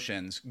my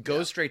emotions,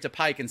 goes straight to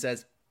Pike and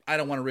says, I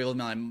don't want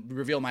to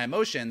reveal my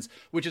emotions,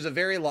 which is a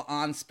very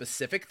La'an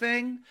specific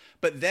thing.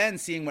 But then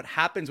seeing what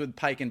happens with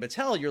Pike and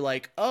Batel, you're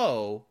like,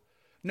 oh,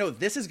 no,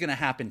 this is going to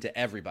happen to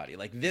everybody.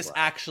 Like, this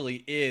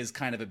actually is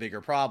kind of a bigger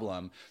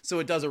problem. So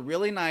it does a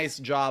really nice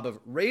job of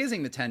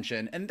raising the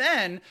tension. And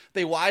then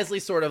they wisely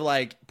sort of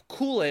like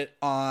cool it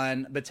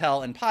on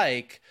Batel and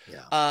Pike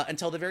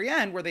until the very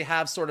end, where they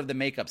have sort of the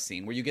makeup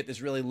scene, where you get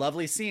this really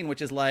lovely scene,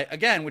 which is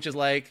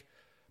like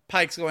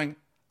Pike's going,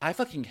 I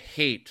fucking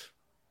hate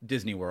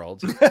Disney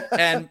World.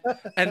 and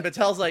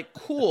Batel's like,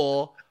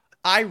 cool,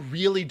 I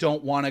really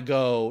don't want to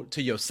go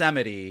to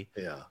Yosemite.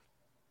 Yeah.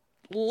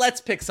 Let's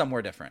pick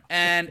somewhere different.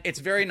 And it's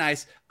very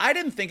nice. I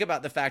didn't think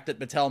about the fact that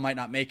Batel might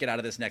not make it out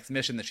of this next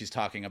mission that she's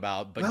talking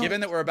about. But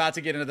given that we're about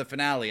to get into the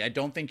finale, I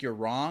don't think you're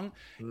wrong.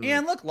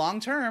 And look, long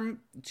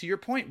term, to your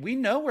point, we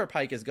know where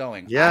Pike is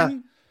going.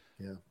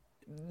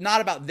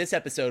 Not about this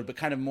episode, but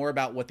kind of more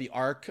about what the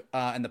arc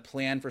and the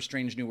plan for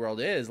Strange New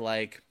World is.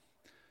 Like,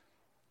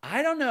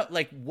 I don't know,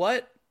 like,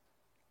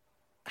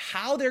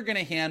 how they're going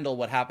to handle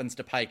what happens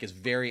to Pike is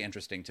very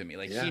interesting to me.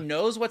 Like, he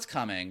knows what's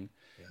coming.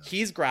 Yeah.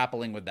 He's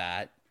grappling with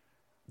that.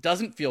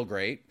 Doesn't feel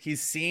great.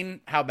 He's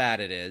seen how bad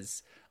it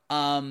is.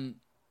 But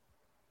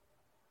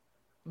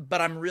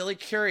I'm really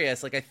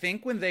curious. Like, I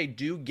think when they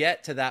do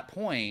get to that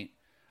point,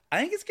 I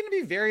think it's going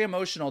to be very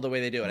emotional the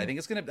way they do it. I think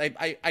it's going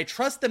to, I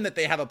trust them that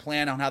they have a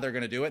plan on how they're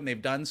going to do it. And they've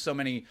done so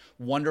many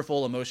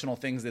wonderful emotional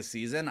things this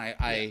season.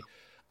 I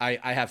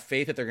have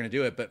faith that they're going to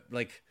do it, but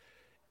like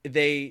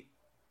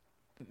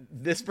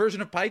this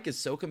version of Pike is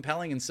so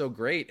compelling and so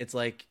great. It's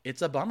like,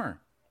 it's a bummer.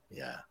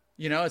 Yeah.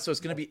 You know, so it's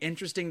going to be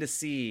interesting to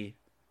see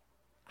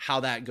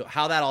how that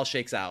all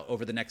shakes out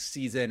over the next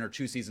season or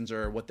 2 seasons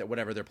or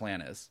whatever their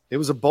plan is. It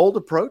was a bold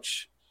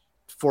approach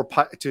for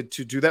Pike to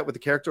do that with the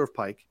character of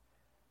Pike.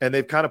 And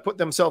they've kind of put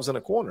themselves in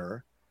a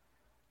corner.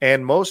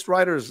 And most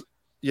writers,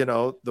 you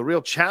know, the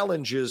real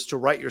challenge is to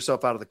write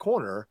yourself out of the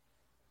corner.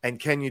 And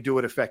can you do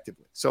it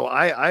effectively? So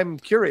I'm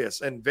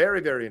curious and very,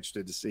 very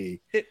interested to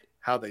see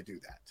how they do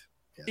that.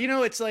 You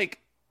know, it's like,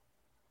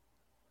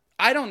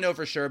 I don't know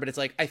for sure, but it's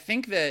like, I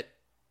think that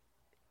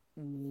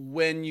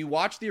when you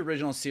watch the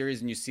original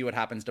series and you see what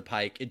happens to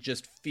Pike, it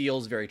just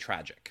feels very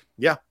tragic.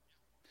 Yeah.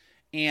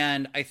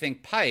 And I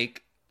think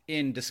Pike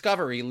in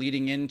Discovery,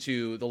 leading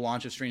into the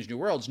launch of Strange New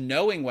Worlds,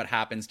 knowing what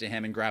happens to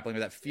him and grappling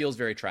with that feels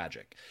very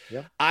tragic.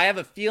 Yeah. I have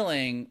a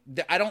feeling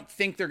that I don't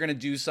think they're going to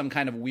do some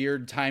kind of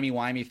weird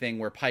timey-wimey thing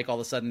where Pike, all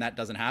of a sudden that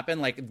doesn't happen.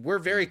 Like, we're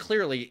very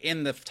clearly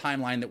in the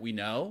timeline that we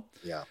know.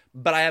 Yeah.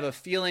 But I have a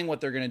feeling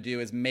what they're going to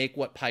do is make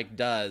what Pike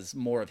does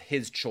more of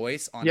his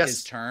choice on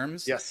his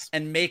terms. Yes.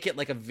 And make it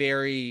like a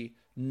very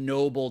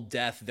noble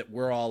death that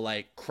we're all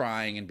like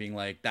crying and being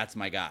like, that's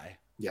my guy.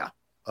 Yeah.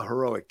 A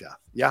heroic death.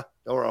 Yeah.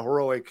 Or a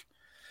heroic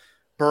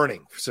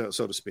burning, so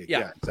to speak.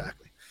 Yeah,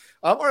 exactly.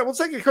 All right, we'll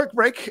take a quick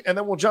break, and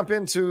then we'll jump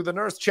into the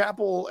Nurse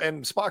Chapel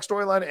and Spock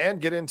storyline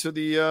and get into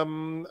the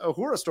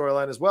Uhura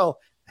storyline as well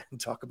and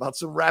talk about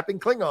some rapping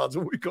Klingons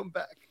when we come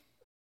back.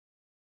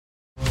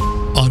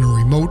 On a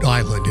remote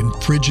island in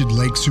frigid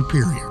Lake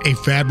Superior, a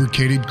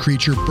fabricated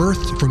creature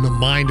birthed from the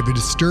mind of a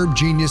disturbed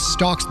genius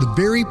stalks the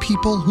very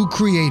people who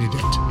created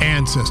it.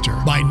 Ancestor,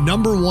 by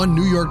 #1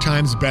 New York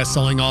Times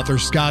bestselling author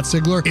Scott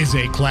Sigler, is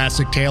a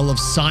classic tale of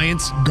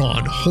science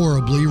gone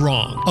horribly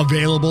wrong.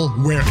 Available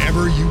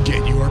wherever you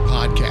get your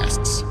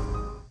podcasts.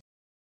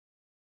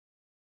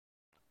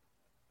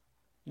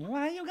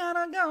 Why you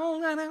gotta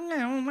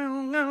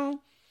go?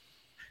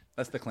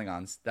 That's the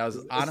Klingons. That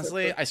was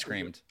honestly, I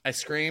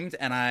screamed,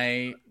 and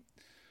I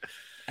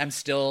am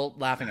still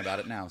laughing about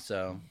it now.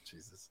 So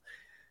Jesus.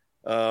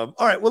 All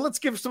right, well, let's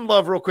give some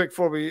love real quick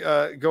before we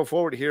go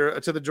forward here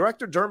to the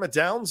director. Dermot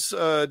Downs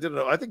did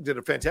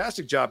a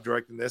fantastic job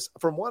directing this.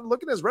 From one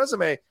look at his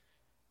resume,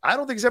 I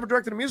don't think he's ever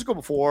directed a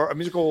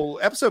musical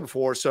episode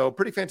before. So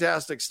pretty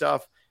fantastic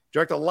stuff.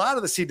 Directed a lot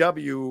of the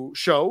CW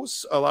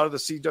shows, a lot of the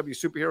CW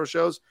superhero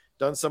shows.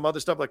 Done some other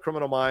stuff like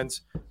Criminal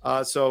Minds.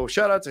 So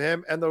shout out to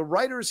him. And the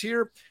writers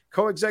here,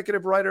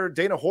 co-executive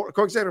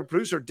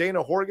producer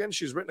Dana Horgan.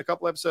 She's written a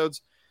couple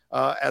episodes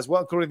as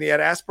well, including the Ed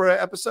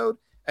Aspera episode.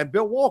 And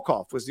Bill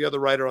Wolkoff was the other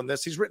writer on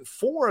this. He's written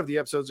 4 of the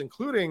episodes,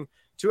 including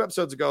 2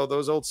 episodes ago,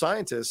 Those Old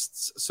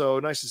Scientists. So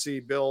nice to see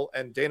Bill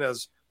and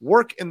Dana's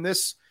work in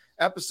this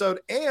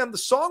episode. And the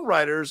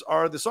songwriters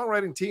are the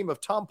songwriting team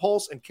of Tom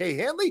Pulse and Kay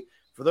Hanley.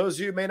 For those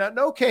of you who may not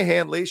know Kay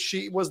Hanley,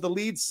 she was the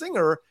lead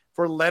singer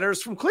for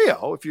Letters from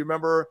Cleo. If you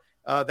remember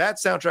that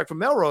soundtrack from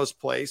Melrose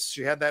Place,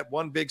 she had that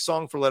one big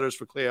song for Letters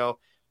for Cleo,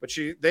 but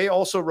they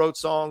also wrote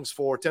songs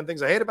for 10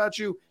 Things I Hate About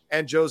You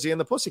and Josie and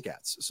the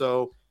Pussycats.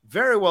 So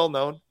very well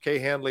known, Kay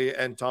Hanley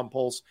and Tom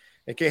Pulse.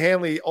 And Kay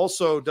Hanley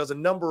also does a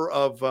number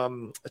of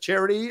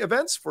charity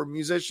events for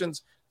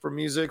musicians, for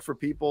music, for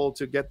people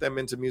to get them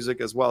into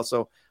music as well.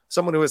 So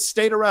someone who has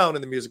stayed around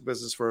in the music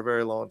business for a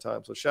very long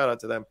time. So shout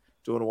out to them,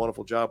 doing a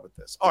wonderful job with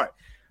this. All right.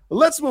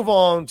 Let's move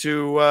on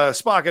to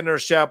Spock and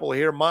Nurse Chapel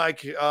here,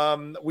 Mike.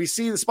 We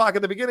see the Spock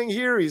at the beginning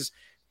here. He's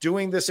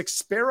doing this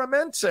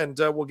experiment, and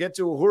we'll get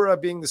to Uhura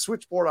being the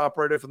switchboard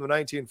operator from the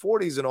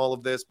 1940s and all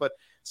of this. But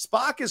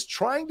Spock is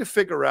trying to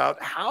figure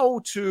out how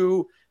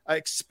to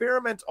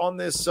experiment on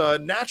this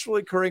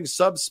naturally occurring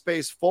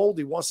subspace fold.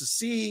 He wants to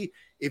see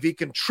if he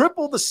can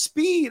triple the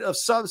speed of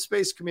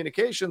subspace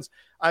communications.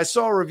 I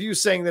saw a review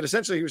saying that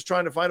essentially he was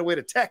trying to find a way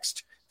to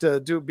text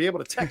be able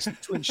to text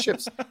between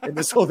ships in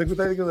this whole thing.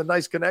 But I think there's a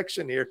nice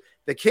connection here.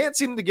 They can't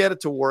seem to get it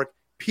to work.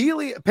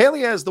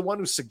 Pelia is the one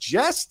who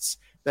suggests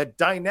that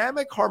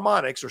dynamic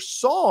harmonics or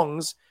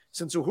songs,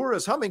 since Uhura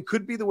is humming,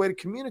 could be the way to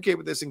communicate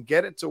with this and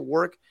get it to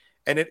work.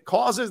 And it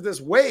causes this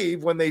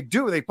wave when they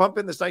pump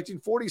in this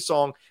 1940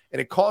 song,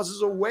 and it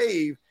causes a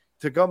wave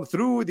to come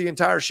through the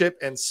entire ship.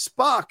 And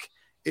Spock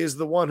is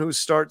the one who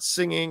starts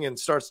singing and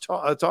starts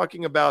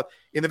talking about,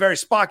 in the very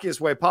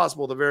Spockiest way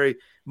possible, the very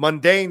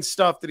mundane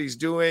stuff that he's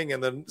doing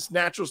and the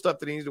natural stuff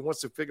that he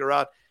wants to figure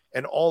out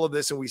and all of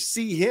this. And we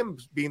see him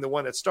being the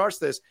one that starts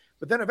this.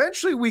 But then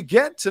eventually we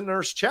get to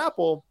Nurse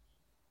Chapel,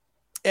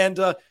 and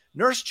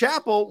Nurse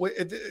Chapel,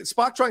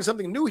 Spock trying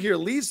something new here,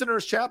 leads to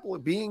Nurse Chapel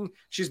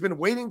she's been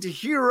waiting to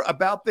hear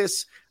about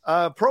this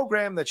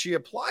program that she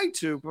applied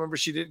to. Remember,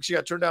 she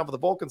got turned down for the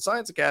Vulcan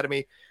Science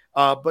Academy,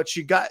 but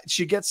she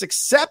gets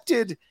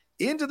accepted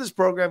into this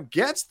program,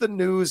 gets the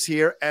news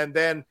here, and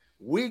then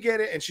we get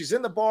it, and she's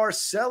in the bar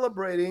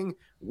celebrating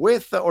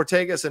with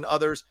Ortegas and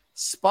others.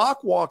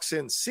 Spock walks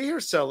in,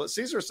 sees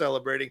her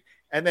celebrating,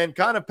 and then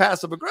kind of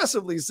passive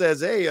aggressively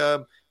says, "Hey,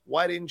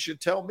 why didn't you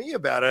tell me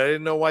about it? I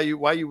didn't know why you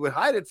would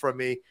hide it from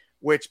me,"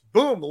 which,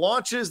 boom,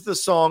 launches the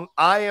song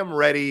 "I Am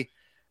Ready."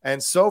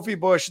 And Sophie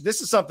Bush, this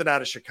is something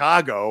out of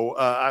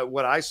Chicago,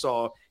 what I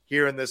saw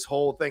here in this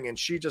whole thing. And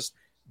she just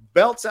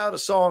belts out a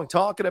song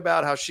talking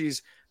about how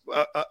she's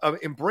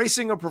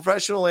embracing a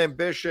professional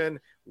ambition,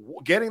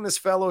 getting this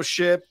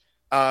fellowship,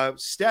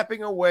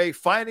 stepping away,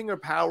 finding her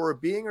power,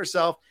 being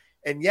herself.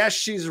 And yes,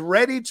 she's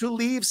ready to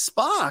leave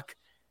Spock.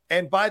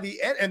 And by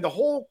the end, and the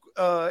whole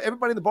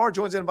everybody in the bar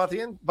joins in. By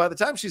the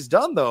time she's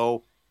done,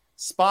 though,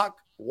 Spock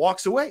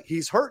walks away.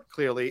 He's hurt,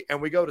 clearly.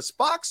 And we go to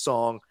Spock's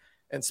song,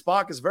 and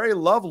Spock is very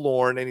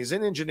lovelorn, and he's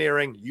in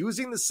engineering,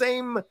 using the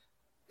same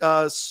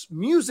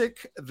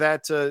music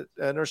that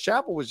Nurse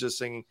Chapel was just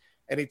singing.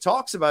 and he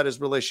talks about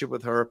his relationship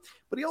with her,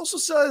 but he also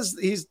says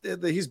he's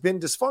been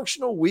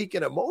dysfunctional, weak,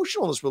 and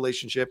emotional in this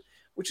relationship,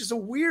 which is a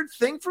weird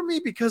thing for me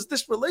because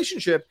this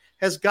relationship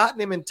has gotten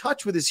him in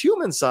touch with his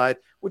human side,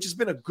 which has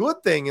been a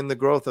good thing in the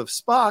growth of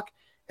Spock.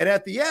 And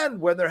at the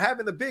end, when they're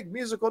having the big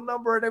musical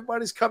number and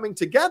everybody's coming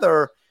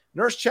together,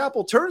 Nurse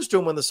Chapel turns to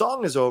him when the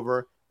song is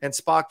over, and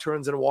Spock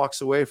turns and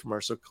walks away from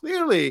her. So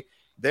clearly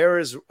there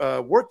is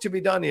work to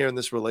be done here in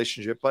this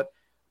relationship. But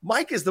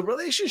Mike, is the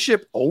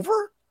relationship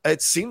over?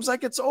 It seems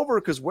like it's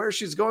over because where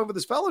she's going with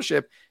this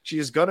fellowship, she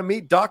is going to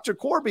meet Dr.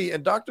 Corby,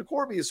 and Dr.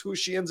 Corby is who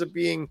she ends up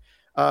becoming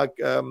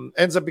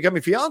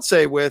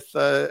fiance with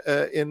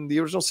in the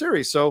original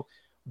series. So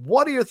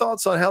what are your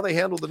thoughts on how they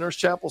handled the Nurse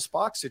Chapel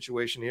Spock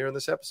situation here in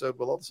this episode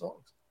with all the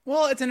songs?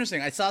 Well, it's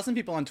interesting. I saw some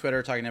people on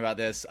Twitter talking about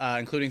this,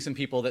 including some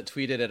people that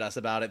tweeted at us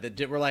about it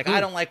that were like,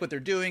 I don't like what they're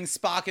doing.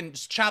 Spock and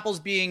Chapel's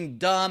being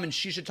dumb and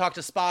she should talk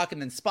to Spock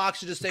and then Spock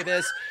should just say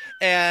this.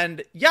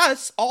 And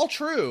yes, all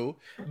true.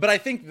 But I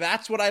think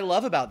that's what I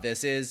love about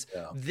this is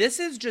this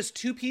is just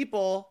two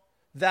people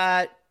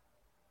that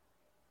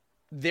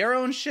their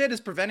own shit is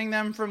preventing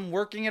them from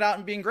working it out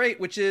and being great,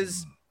 which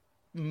is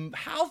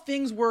how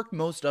things work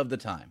most of the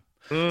time.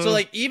 So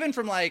like even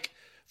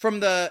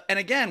and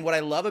again, what I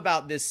love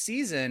about this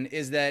season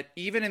is that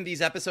even in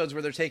these episodes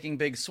where they're taking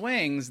big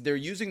swings, they're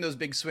using those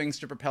big swings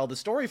to propel the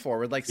story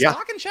forward. Like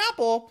Spock and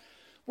Chapel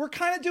were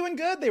kind of doing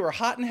good. They were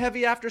hot and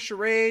heavy after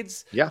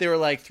charades. Yeah. They were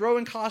like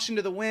throwing caution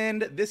to the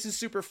wind. This is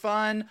super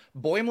fun.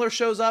 Boimler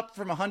shows up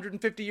from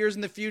 150 years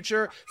in the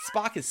future.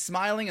 Spock is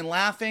smiling and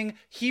laughing.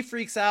 He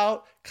freaks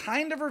out,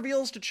 kind of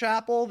reveals to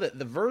Chapel that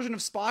the version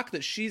of Spock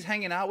that she's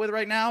hanging out with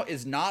right now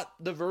is not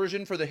the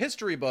version for the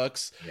history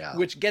books,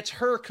 which gets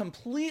her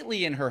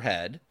completely in her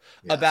head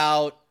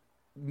about,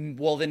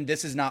 well, then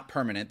this is not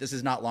permanent. This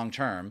is not long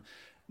term.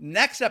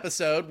 Next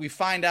episode, we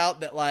find out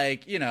that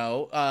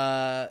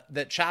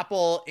that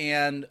Chapel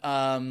and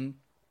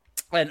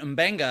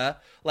M'Benga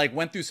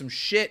went through some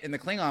shit in the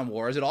Klingon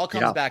Wars. It all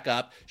comes back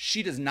up.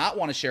 She does not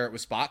want to share it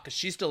with Spock because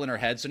she's still in her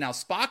head. So now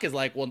Spock is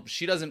like, well,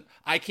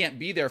 I can't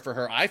be there for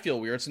her. I feel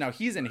weird. So now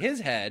he's in his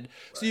head.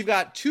 Right. So you've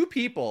got two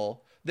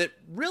people that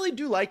really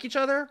do like each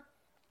other,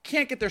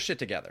 can't get their shit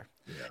together.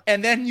 Yeah.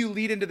 And then you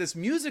lead into this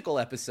musical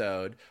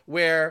episode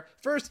where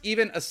first,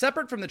 even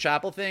separate from the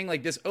Chapel thing,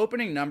 like this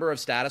opening number of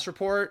Status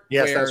Report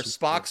where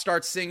Spock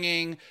starts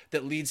singing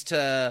that leads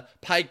to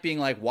Pike being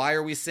like, why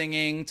are we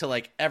singing? To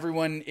like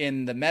everyone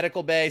in the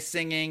medical bay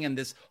singing and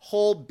this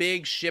whole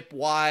big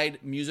ship-wide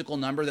musical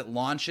number that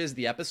launches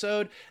the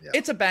episode. Yeah.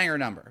 It's a banger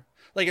number.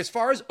 Like as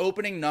far as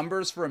opening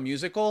numbers for a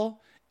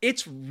musical,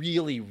 it's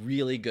really,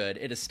 really good.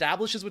 It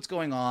establishes what's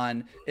going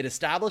on. It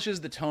establishes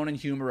the tone and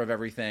humor of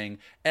everything.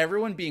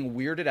 Everyone being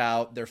weirded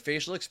out, their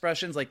facial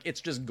expressions, like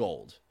it's just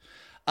gold.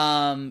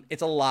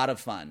 It's a lot of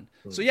fun.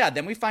 So yeah,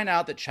 then we find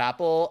out that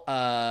Chapel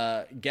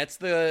gets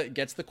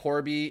the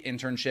Corby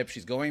internship.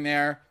 She's going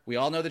there. We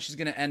all know that she's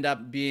going to end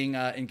up being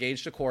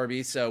engaged to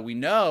Corby. So we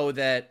know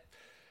that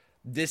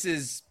this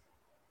is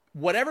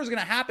whatever's going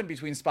to happen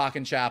between Spock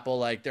and Chapel.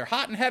 Like their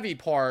hot and heavy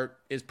part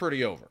is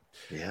pretty over.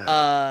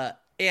 Yeah.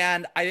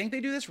 And I think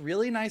they do this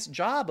really nice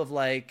job of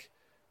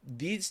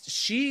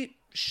she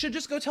should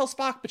just go tell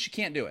Spock, but she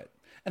can't do it.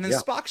 And then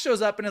Spock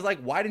shows up and is like,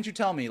 why didn't you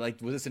tell me?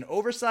 Like, was this an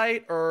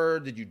oversight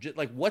or did you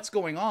what's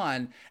going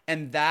on?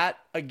 And that,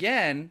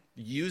 again,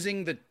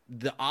 using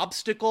the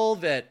obstacle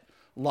that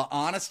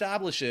La'an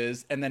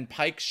establishes and then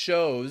Pike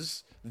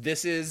shows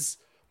this is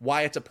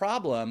why it's a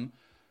problem.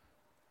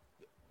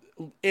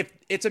 If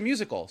it's a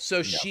musical.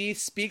 So she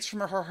speaks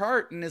from her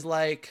heart and is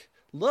like,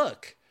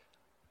 look,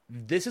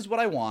 this is what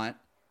I want.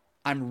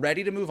 I'm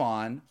ready to move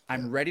on.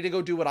 I'm ready to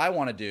go do what I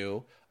want to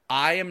do.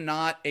 I am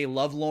not a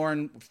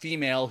lovelorn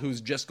female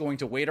who's just going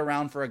to wait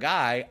around for a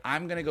guy.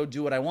 I'm going to go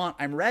do what I want.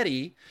 I'm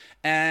ready.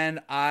 And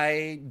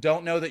I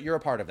don't know that you're a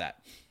part of that.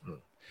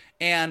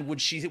 And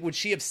would she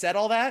have said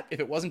all that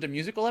if it wasn't a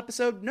musical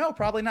episode? No,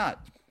 probably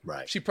not.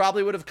 Right. She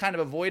probably would have kind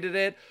of avoided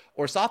it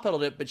or soft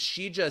pedaled it, but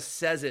she just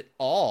says it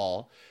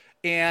all.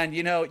 And,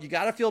 you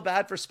got to feel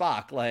bad for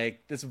Spock.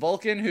 Like this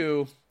Vulcan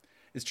who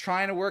is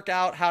trying to work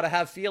out how to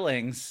have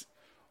feelings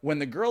when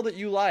the girl that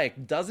you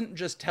like doesn't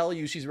just tell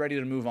you she's ready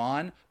to move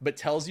on, but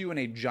tells you in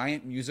a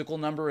giant musical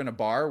number in a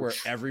bar where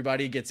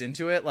everybody gets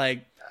into it.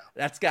 Like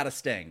that's got to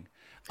sting.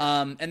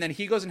 And then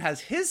he goes and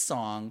has his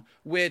song,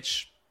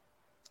 which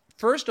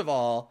first of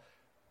all,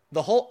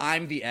 the whole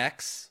I'm the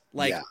X,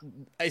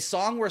 a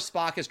song where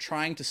Spock is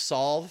trying to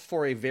solve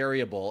for a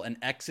variable and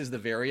X is the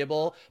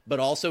variable, but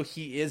also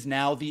he is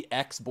now the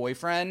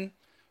ex-boyfriend.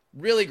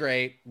 Really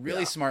great,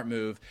 really smart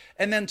move.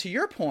 And then to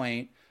your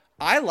point,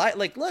 I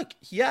look,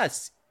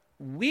 yes,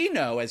 we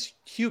know as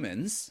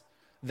humans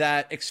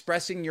that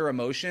expressing your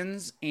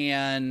emotions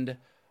and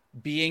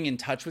being in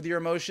touch with your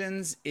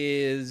emotions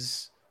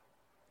is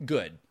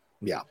good.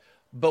 Yeah.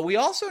 But we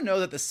also know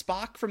that the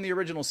Spock from the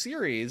original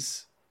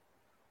series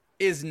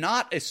is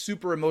not a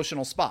super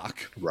emotional Spock.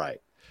 Right.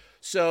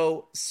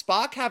 So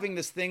Spock having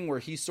this thing where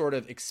he sort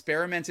of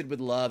experimented with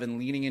love and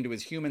leaning into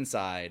his human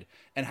side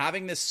and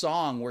having this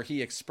song where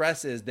he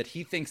expresses that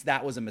he thinks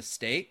that was a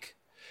mistake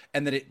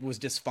and that it was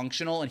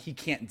dysfunctional and he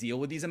can't deal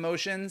with these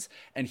emotions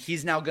and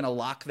he's now going to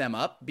lock them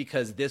up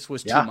because this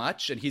was too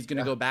much and he's going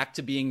to go back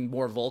to being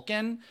more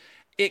Vulcan.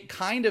 It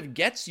kind of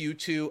gets you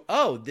to,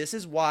 oh, this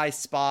is why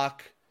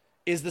Spock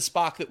is the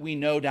Spock that we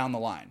know down the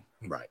line.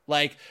 Right.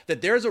 Like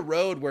that there's a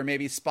road where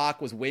maybe Spock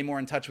was way more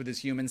in touch with his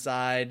human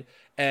side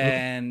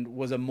and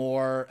was a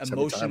more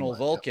emotional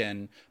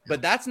Vulcan,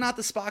 but that's not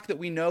the Spock that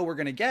we know we're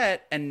going to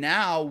get. And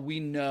now we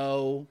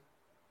know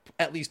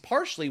at least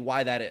partially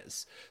why that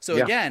is.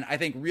 So again, I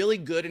think really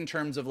good in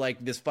terms of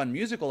like this fun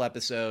musical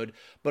episode,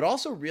 but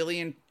also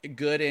really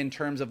good in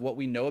terms of what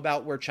we know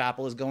about where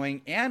Chapel is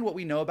going and what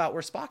we know about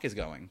where Spock is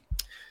going.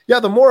 Yeah.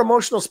 The more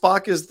emotional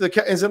Spock is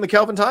in the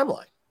Kelvin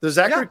timeline. The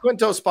Zachary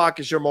Quinto Spock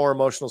is your more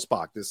emotional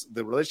Spock.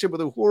 The relationship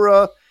with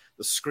Uhura,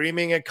 the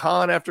screaming at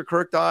Khan after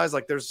Kirk dies.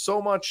 Like there's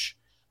so much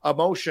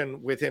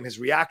emotion with him. His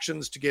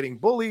reactions to getting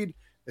bullied,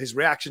 his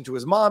reaction to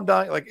his mom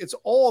dying. Like it's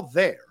all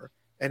there.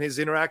 And his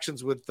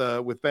interactions with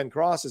Ben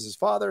Cross as his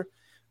father.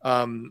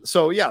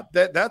 So yeah,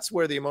 that's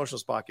where the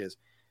emotional Spock is.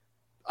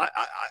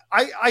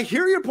 I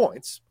hear your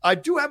points. I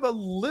do have a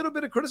little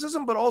bit of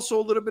criticism, but also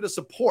a little bit of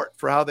support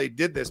for how they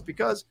did this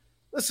because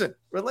listen,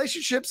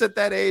 relationships at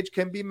that age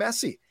can be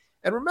messy.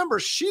 And remember,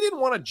 she didn't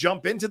want to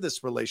jump into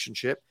this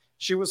relationship.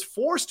 She was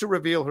forced to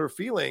reveal her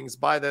feelings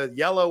by the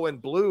yellow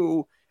and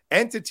blue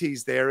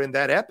entities there in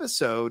that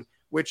episode,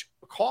 which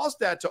caused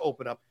that to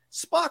open up.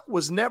 Spock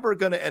was never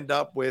going to end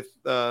up with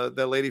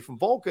the lady from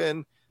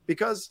Vulcan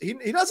because he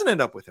doesn't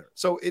end up with her.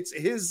 So it's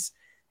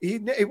he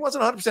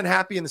wasn't 100%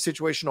 happy in the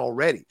situation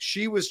already.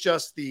 She was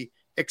just the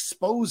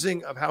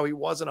exposing of how he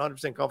wasn't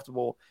 100%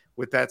 comfortable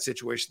with that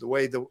situation. The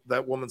way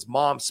that woman's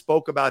mom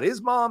spoke about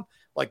his mom,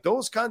 like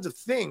those kinds of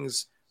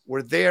things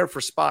were there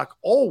for Spock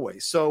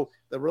always. So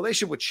the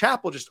relationship with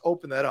Chapel just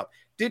opened that up.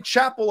 Did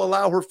Chapel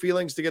allow her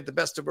feelings to get the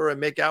best of her and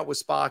make out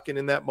with Spock? And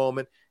in that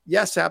moment,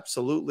 yes,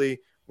 absolutely.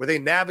 Were they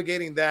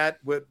navigating that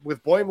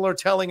with Boimler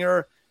telling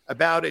her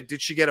about it?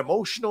 Did she get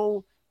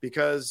emotional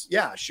because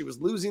she was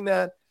losing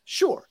that?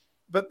 Sure.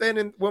 But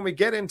then when we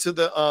get into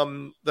the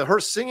her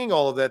singing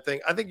all of that thing,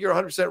 I think you're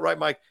 100% right,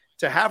 Mike,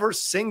 to have her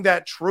sing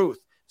that truth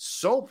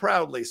so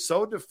proudly,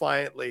 so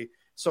defiantly,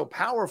 so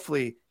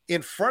powerfully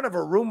in front of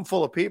a room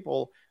full of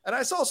people. And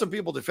I saw some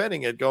people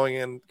defending it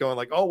going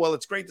like, oh, well,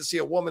 it's great to see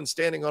a woman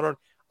standing on her.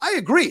 I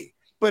agree,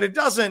 but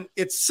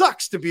it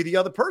sucks to be the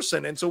other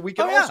person. And so we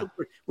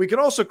can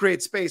also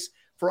create space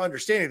for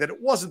understanding that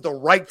it wasn't the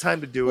right time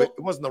to do it.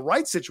 It wasn't the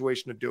right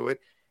situation to do it.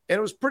 And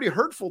it was pretty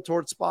hurtful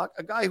towards Spock,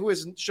 a guy who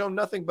has shown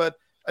nothing but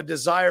a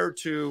desire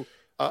to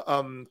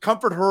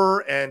comfort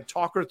her and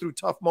talk her through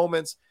tough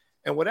moments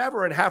and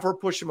whatever, and have her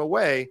push him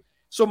away.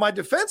 So my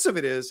defense of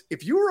it is,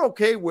 if you were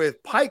okay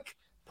with Pike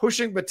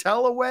pushing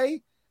Battelle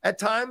away at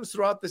times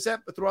throughout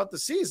the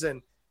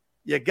season,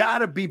 you got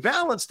to be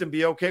balanced and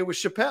be okay with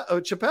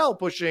Chappelle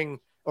pushing,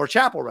 or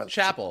Chapel rather.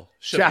 Chappelle.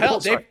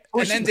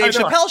 And then Dave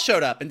Chappelle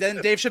showed up, and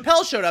Dave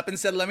Chappelle showed up and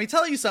said, "Let me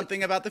tell you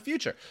something about the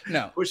future."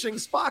 No, pushing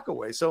Spock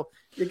away. So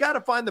you got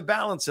to find the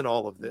balance in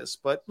all of this.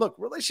 But look,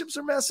 relationships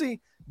are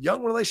messy.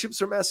 Young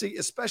relationships are messy,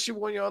 especially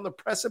when you're on the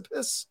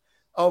precipice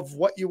of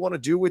what you want to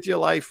do with your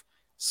life.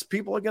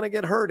 People are going to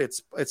get hurt.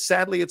 It's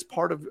sadly, it's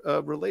part of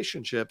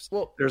relationships.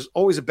 Well, there's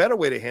always a better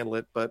way to handle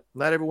it, but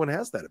not everyone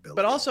has that ability.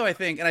 But also, I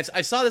think, and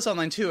I saw this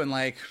online too, and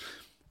I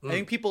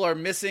think people are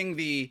missing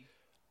the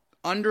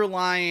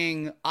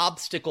underlying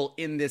obstacle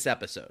in this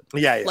episode.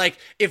 Yeah. Like,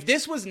 if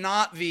this was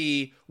not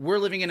we're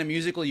living in a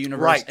musical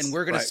universe and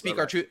we're going to speak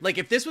our truth. Like,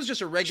 if this was just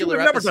a regular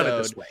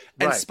episode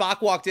and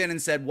Spock walked in and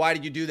said, "Why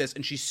did you do this?"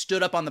 And she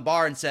stood up on the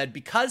bar and said,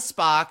 "Because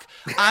Spock,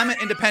 I'm an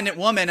independent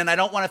woman and I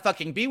don't want to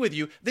fucking be with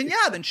you." Then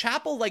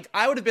Chapel,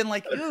 I would have been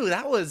like, "Ooh,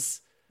 that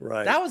was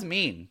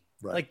mean."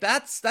 Right. Like,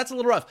 that's a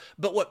little rough.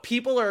 But what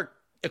people are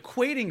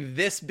equating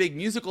this big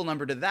musical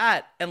number to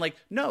that, and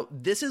no,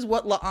 this is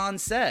what La'an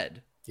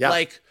said.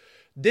 Yeah.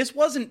 This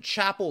wasn't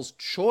Chapel's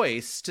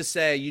choice to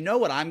say, you know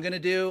what I'm going to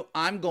do?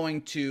 I'm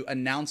going to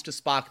announce to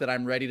Spock that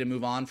I'm ready to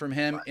move on from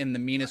him in the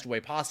meanest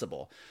way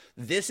possible.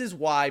 This is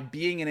why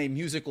being in a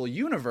musical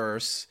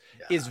universe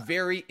is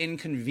very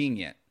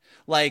inconvenient.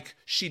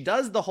 She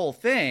does the whole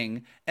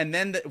thing, and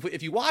then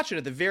if you watch it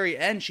at the very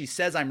end, she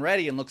says, "I'm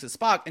ready," and looks at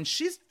Spock, and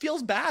she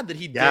feels bad that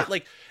he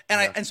did.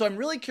 So I'm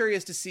really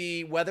curious to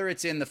see whether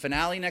it's in the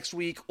finale next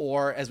week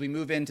or as we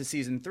move into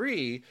season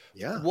 3,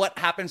 what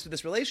happens to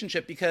this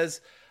relationship,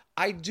 because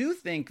I do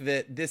think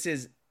that this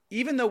is,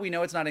 even though we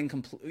know it's not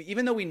incomplete,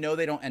 even though we know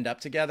they don't end up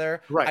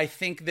together, I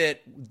think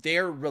that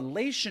their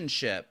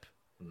relationship,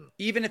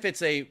 even if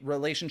it's a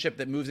relationship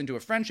that moves into a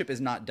friendship,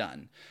 is not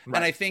done. Right.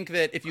 And I think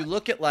that if you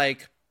look at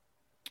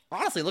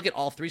honestly, look at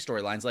all 3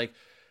 storylines,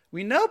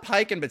 we know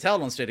Pike and Battelle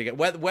don't stay together.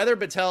 Whether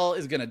Battelle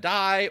is going to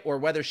die or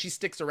whether she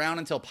sticks around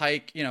until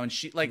Pike, and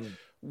she,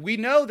 we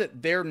know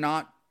that they're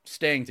not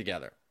staying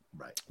together.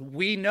 Right.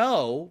 We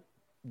know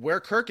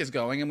where Kirk is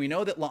going, and we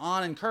know that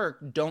La'an and Kirk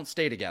don't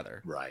stay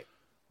together. Right.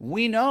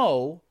 We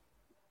know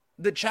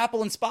that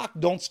Chapel and Spock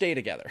don't stay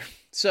together.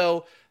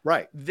 So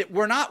Right.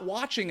 We're not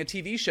watching a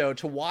TV show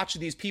to watch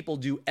these people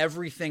do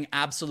everything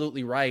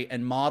absolutely right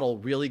and model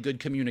really good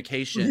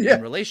communication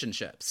in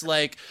relationships.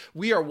 Like,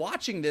 we are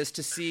watching this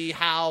to see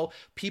how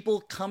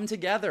people come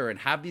together and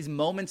have these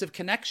moments of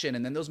connection,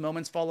 and then those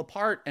moments fall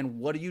apart. And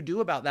what do you do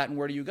about that? And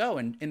where do you go?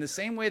 And in the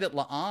same way that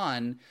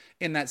La'an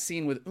in that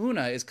scene with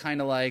Una is kind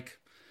of like,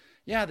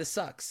 yeah, this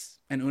sucks.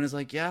 And Una's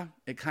like, yeah,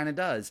 it kind of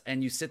does.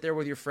 And you sit there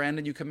with your friend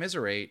and you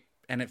commiserate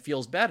and it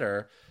feels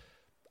better.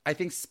 I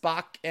think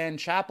Spock and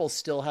Chapel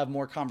still have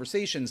more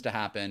conversations to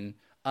happen.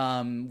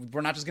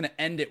 We're not just going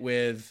to end it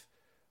with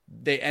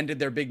they ended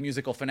their big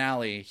musical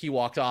finale. He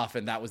walked off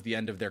and that was the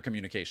end of their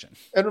communication.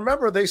 And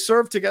remember, they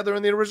served together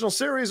in the original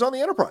series on the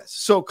Enterprise.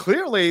 So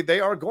clearly they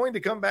are going to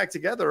come back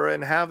together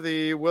and have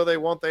the will they,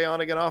 won't they,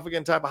 on again, off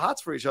again type of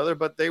hots for each other,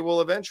 but they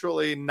will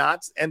eventually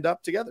not end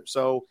up together.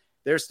 So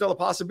there's still a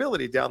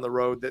possibility down the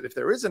road that if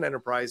there is an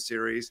Enterprise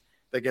series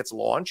that gets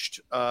launched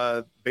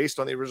based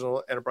on the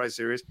original Enterprise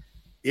series,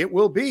 it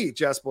will be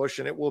Jess Bush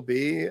and it will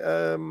be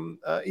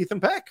Ethan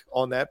Peck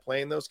on that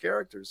playing those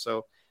characters.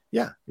 So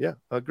yeah,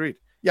 agreed.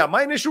 Yeah,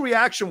 my initial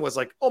reaction was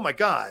like, oh my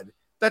God,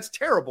 that's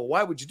terrible.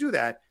 Why would you do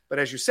that? But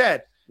as you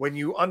said, when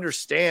you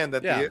understand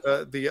that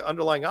the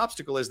underlying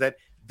obstacle is that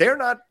they're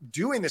not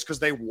doing this because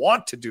they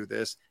want to do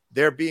this,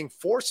 they're being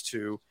forced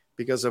to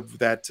because of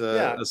that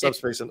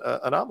subspace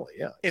anomaly.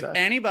 Yeah. If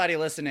anybody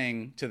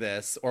listening to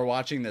this or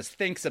watching this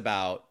thinks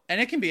about, and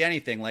it can be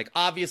anything, like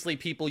obviously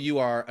people you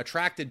are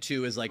attracted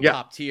to is like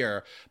top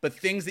tier, but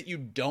things that you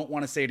don't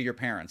want to say to your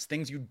parents,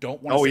 things you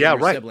don't want to say to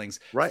your siblings,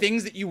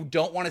 things that you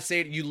don't want to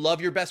say, you love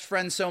your best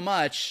friend so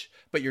much,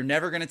 but you're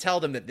never going to tell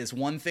them that this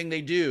one thing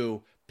they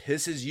do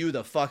pisses you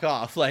the fuck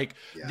off. Like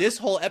this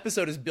whole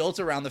episode is built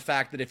around the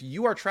fact that if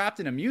you are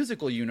trapped in a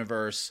musical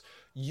universe,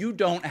 you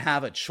don't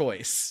have a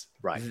choice.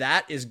 Right.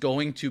 That is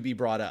going to be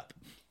brought up.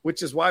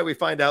 Which is why we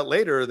find out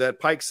later that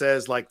Pike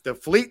says, like, the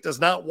fleet does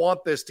not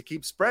want this to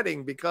keep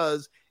spreading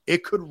because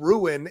it could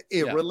ruin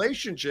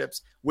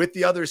relationships with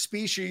the other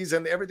species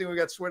and everything we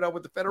got sorted out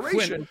with the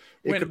Federation.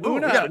 We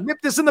got to nip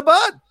this in the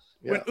bud.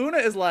 Yeah. When Una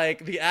is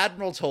like, the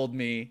Admiral told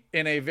me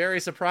in a very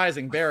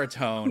surprising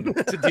baritone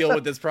to deal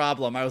with this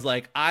problem, I was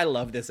like, I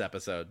love this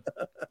episode.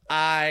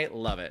 I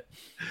love it.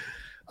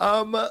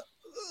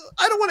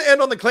 I don't want to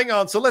end on the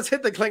Klingons, so let's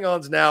hit the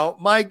Klingons now.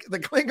 Mike, the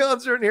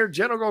Klingons are in here.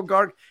 General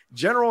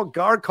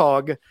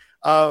Garkog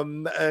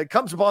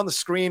comes upon the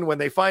screen when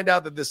they find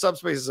out that the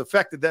subspace has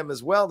affected them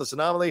as well, this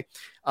anomaly.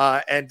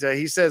 And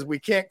he says, we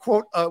can't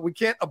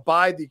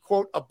abide the,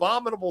 quote,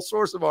 abominable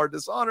source of our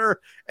dishonor,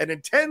 and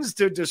intends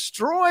to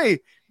destroy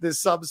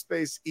this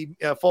subspace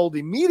fold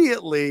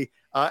immediately.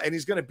 And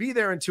he's going to be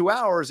there in 2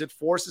 hours. It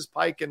forces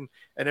Pike and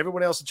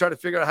everyone else to try to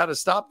figure out how to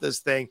stop this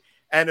thing.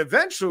 And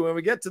eventually, when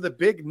we get to the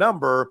big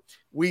number,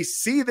 we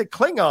see the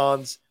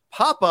Klingons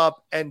pop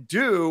up and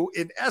do,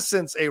 in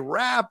essence, a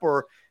rap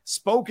or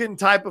spoken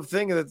type of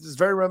thing that is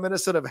very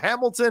reminiscent of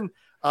Hamilton.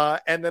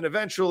 And then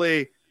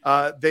eventually,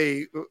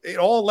 it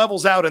all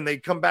levels out and they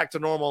come back to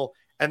normal.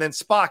 And then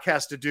Spock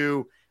has to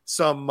do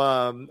some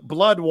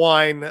blood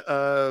wine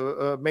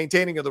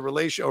maintaining of the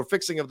relation or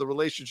fixing of the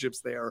relationships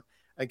there,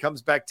 and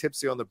comes back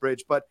tipsy on the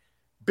bridge. But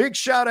big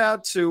shout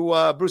out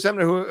to Bruce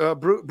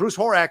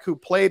Horak, who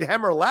played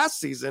Hemmer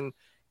last season.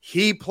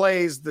 He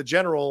plays the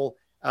general,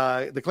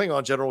 the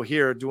Klingon general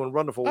here, doing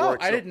wonderful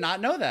work. I did not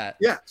know that.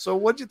 Yeah. So,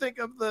 what do you think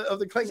of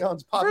the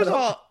Klingons popping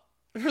up?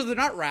 First, they're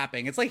not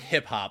rapping. It's like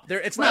hip hop.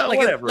 It's not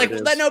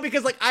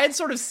because like I had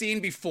sort of seen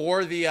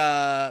before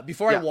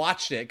I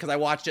watched it, because I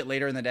watched it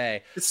later in the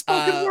day. It's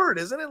spoken word,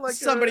 isn't it? Like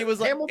somebody was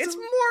like,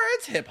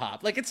 it's hip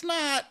hop. Like it's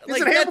not. Is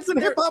it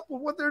Hamilton hip hop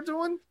with what they're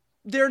doing?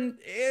 When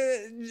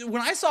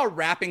I saw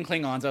rapping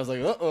Klingons, I was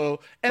like, uh-oh.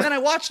 And then I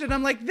watched it and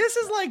I'm like, this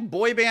is like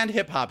boy band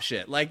hip hop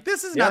shit. Like,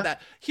 this is not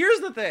that. Here's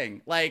the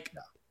thing. Like,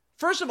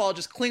 first of all,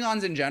 just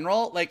Klingons in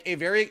general, like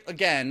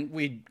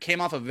we came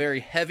off a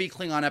very heavy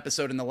Klingon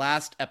episode in the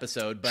last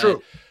episode,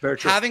 but Very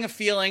true. Having a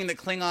feeling that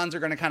Klingons are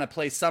going to kind of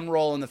play some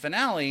role in the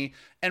finale,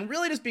 and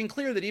really just being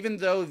clear that even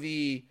though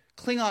the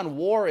Klingon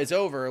war is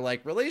over,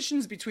 like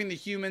relations between the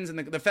humans and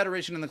the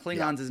Federation and the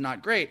Klingons is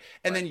not great.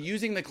 And then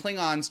using the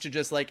Klingons to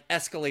just like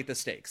escalate the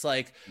stakes.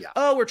 Like,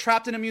 oh, we're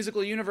trapped in a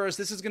musical universe.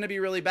 This is going to be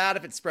really bad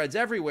if it spreads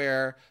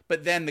everywhere.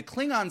 But then the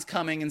Klingons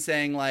coming and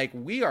saying like,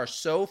 we are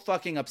so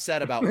fucking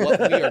upset about what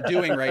we are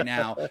doing right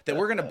now that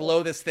we're going to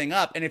blow this thing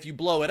up. And if you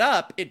blow it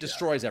up, it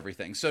destroys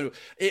everything. So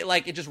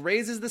it just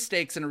raises the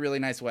stakes in a really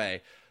nice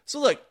way. So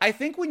look, I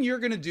think when you're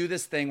going to do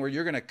this thing where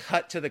you're going to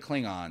cut to the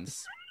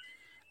Klingons,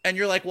 and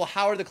you're like, well,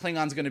 how are the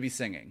Klingons going to be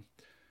singing?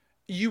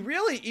 You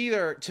really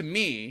either, to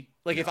me,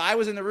 like if I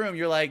was in the room,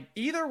 you're like,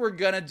 either we're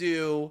going to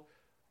do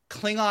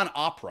Klingon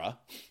opera.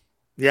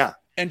 Yeah.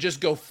 And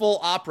just go full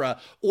opera,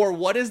 or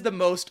what is the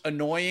most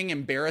annoying,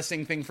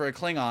 embarrassing thing for a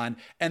Klingon?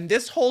 And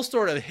this whole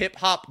sort of hip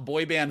hop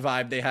boy band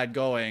vibe they had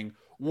going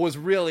was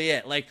really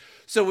it. Like,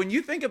 so when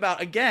you think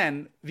about,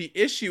 again, the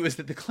issue is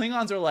that the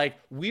Klingons are like,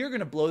 we are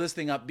going to blow this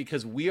thing up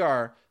because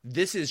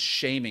this is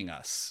shaming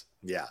us.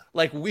 Yeah.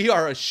 Like we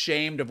are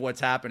ashamed of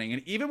what's happening.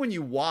 And even when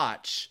you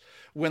watch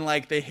when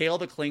like they hail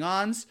the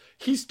Klingons,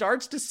 he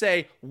starts to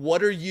say, why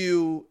are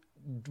you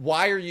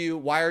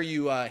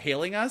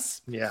hailing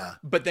us? Yeah.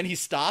 But then he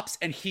stops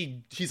and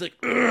he's like,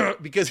 "Ugh,"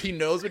 because he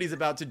knows what he's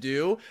about to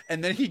do.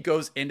 And then he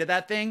goes into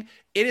that thing.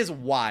 It is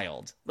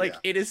wild. Like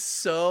it is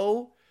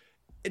so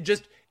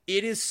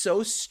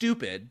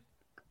stupid,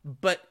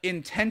 but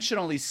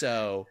intentionally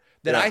so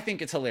that I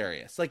think it's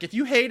hilarious. Like if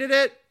you hated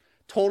it,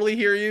 totally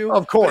hear you.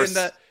 Of course.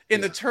 But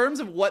in the terms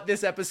of what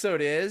this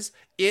episode is,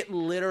 it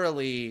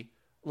literally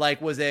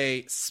like was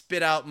a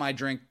spit out my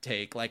drink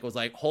take. Like was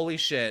like, holy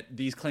shit,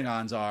 these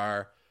Klingons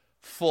are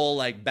full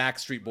like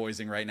Backstreet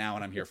Boysing right now,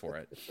 and I'm here for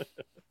it.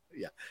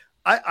 Yeah.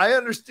 I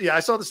understand. Yeah,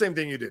 I saw the same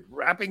thing you did,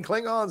 rapping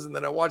Klingons, and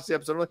then I watched the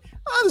episode. I'm like,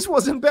 this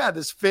wasn't bad.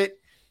 This fit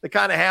the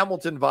kind of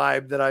Hamilton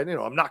vibe that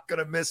I'm not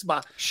gonna miss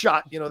my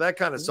shot. That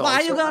kind of song.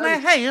 Why you gonna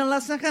hail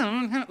us? Like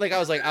I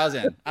was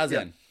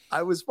in.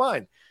 I was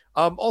fine.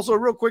 Also, a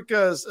real quick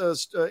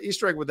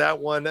Easter egg with that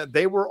one.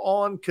 They were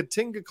on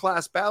Katinga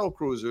class battle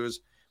cruisers,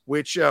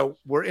 which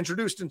were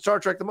introduced in Star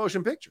Trek: The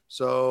Motion Picture.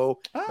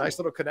 So nice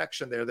little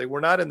connection there. They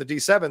were not in the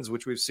D7s,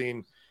 which we've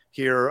seen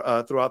here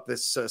throughout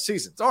this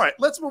season. All right,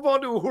 let's move on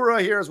to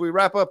Uhura here as we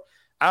wrap up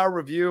our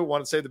review.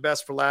 Want to say the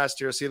best for last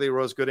here. Celia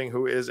Rose Gooding,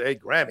 who is a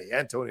Grammy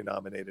and Tony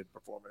nominated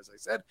performer, as I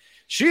said.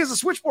 She is a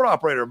switchboard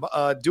operator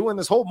doing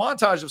this whole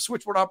montage of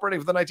switchboard operating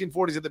for the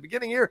 1940s at the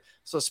beginning here,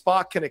 so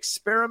Spock can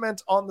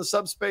experiment on the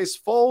subspace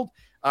fold.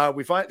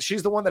 We find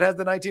she's the one that has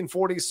the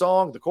 1940s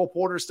song, the Cole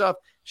Porter stuff.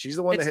 She's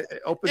the one that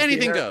opens.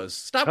 Anything goes.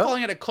 Stop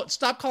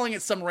calling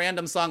it some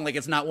random song like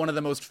it's not one of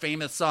the most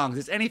famous songs.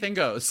 It's Anything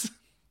Goes.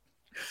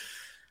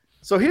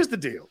 So here's the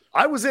deal.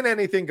 I was in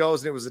Anything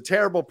Goes, and it was a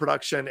terrible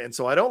production, and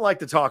so I don't like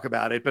to talk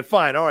about it, but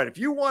fine. All right, if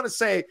you want to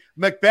say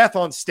Macbeth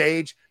on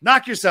stage,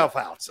 knock yourself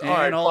out. All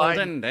right,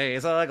 olden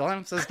days, a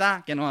glimpse of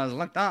stocking was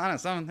looked on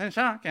as something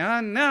shocking,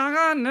 and now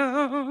God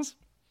knows.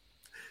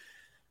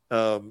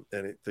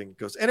 Anything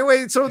goes.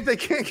 Anyway, so they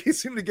can't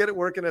seem to get it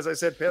working. As I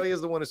said, Pele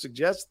is the one who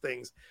suggests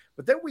things,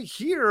 but then we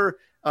hear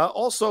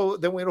also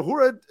that when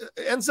Uhura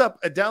ends up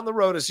down the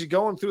road as she's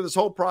going through this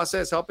whole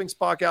process, helping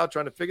Spock out,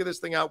 trying to figure this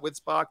thing out with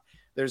Spock.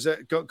 There's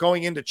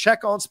going in to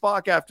check on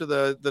Spock after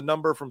the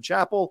number from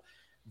Chapel.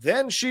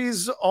 Then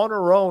she's on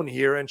her own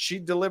here, and she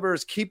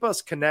delivers Keep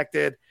Us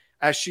Connected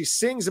as she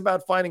sings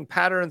about finding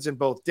patterns in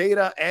both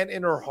data and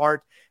in her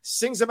heart,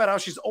 sings about how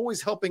she's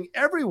always helping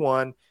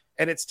everyone,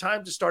 and it's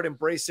time to start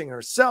embracing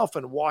herself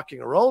and walking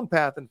her own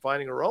path and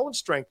finding her own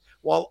strength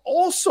while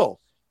also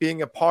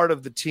being a part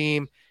of the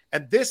team.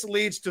 And this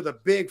leads to the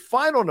big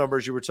final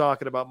numbers you were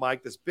talking about,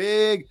 Mike, this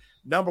big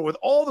number with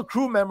all the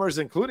crew members,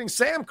 including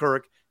Sam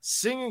Kirk,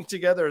 singing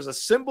together as a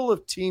symbol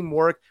of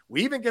teamwork.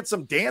 We even get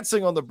some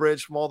dancing on the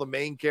bridge from all the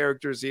main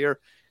characters here.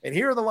 And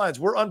here are the lines.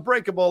 We're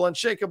unbreakable,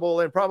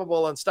 unshakable,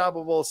 improbable,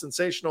 unstoppable,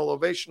 sensational,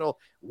 ovational.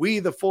 We,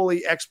 the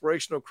fully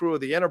explorational crew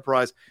of the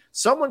Enterprise.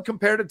 Someone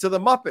compared it to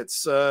the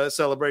Muppets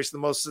celebration,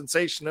 the most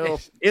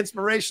sensational,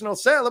 inspirational,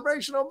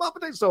 celebrational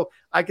Muppet. So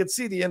I could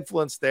see the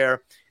influence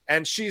there.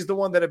 And she's the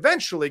one that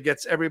eventually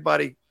gets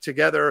everybody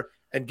together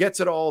and gets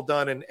it all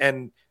done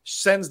and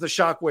sends the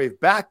shockwave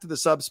back to the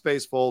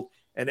subspace fold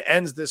and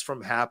ends this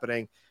from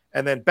happening.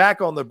 And then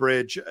back on the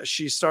bridge,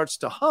 she starts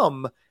to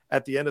hum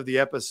at the end of the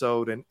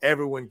episode, and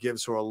everyone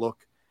gives her a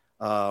look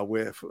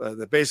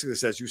that basically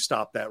says, you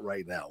stop that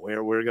right now.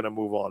 We're going to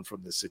move on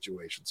from this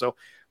situation. So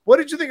what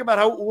did you think about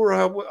how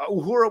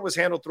Uhura was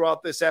handled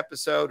throughout this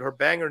episode, her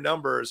banger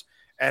numbers,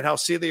 and how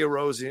Celia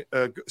Rose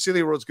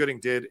Gooding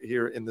did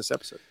here in this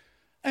episode?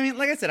 I mean,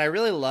 like I said, I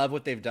really love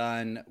what they've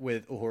done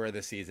with Uhura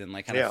this season,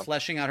 like kind of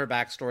fleshing out her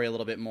backstory a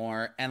little bit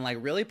more and like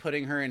really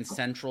putting her in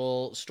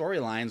central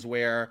storylines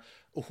where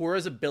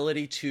Uhura's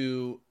ability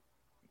to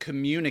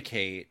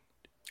communicate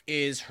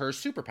is her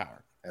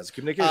superpower. As a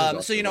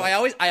communication. So,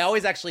 I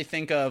always actually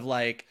think of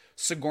like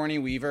Sigourney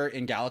Weaver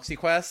in Galaxy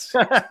Quest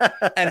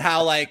and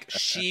how like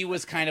she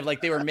was kind of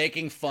like they were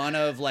making fun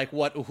of like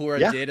what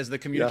Uhura did as the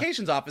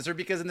communications officer,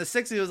 because in the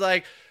 60s it was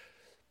like,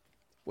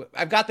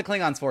 I've got the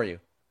Klingons for you.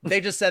 They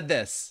just said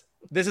this.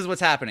 This is what's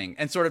happening.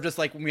 And sort of just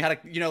like when we had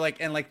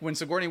when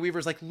Sigourney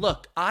Weaver's like,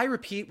 look, I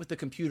repeat what the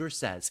computer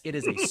says. It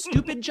is a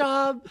stupid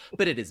job,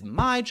 but it is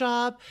my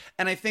job.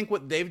 And I think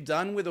what they've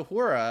done with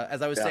Uhura,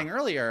 as I was saying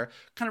earlier,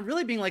 kind of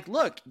really being like,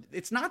 look,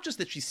 it's not just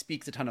that she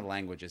speaks a ton of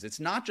languages.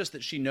 It's not just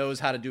that she knows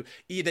how to do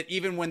that.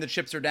 Even when the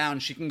chips are down,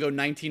 she can go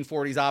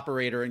 1940s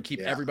operator and keep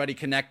everybody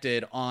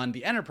connected on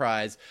the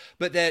Enterprise.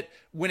 But that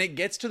when it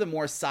gets to the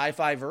more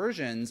sci-fi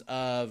versions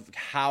of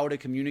how to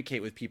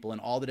communicate with people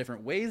and all the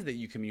different ways that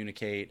you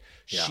communicate,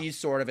 she's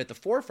sort of at the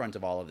forefront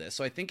of all of this.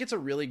 So I think it's a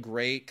really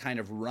great kind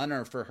of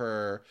runner for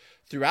her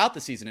throughout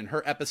the season. In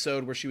her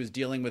episode where she was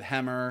dealing with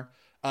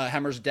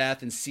Hemmer's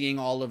death and seeing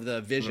all of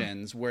the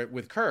visions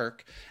with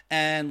Kirk,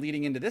 and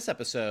leading into this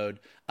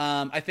episode,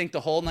 I think the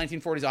whole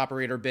 1940s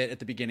operator bit at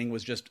the beginning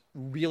was just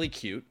really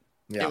cute.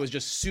 Yeah. It was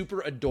just super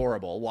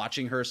adorable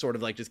watching her sort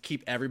of like just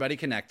keep everybody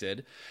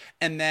connected.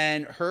 And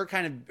then her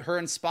and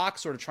Spock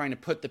sort of trying to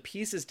put the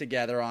pieces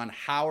together on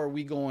how are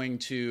we going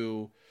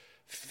to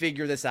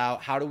figure this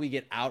out? How do we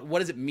get out? What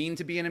does it mean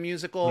to be in a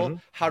musical?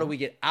 How do we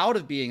get out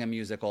of being a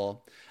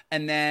musical?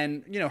 And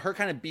then, you know, her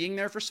kind of being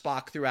there for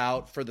Spock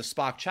throughout for the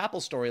Spock Chapel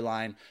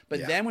storyline.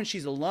 But then when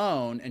she's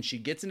alone and she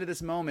gets into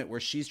this moment where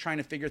she's trying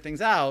to figure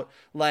things out,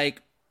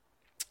 like,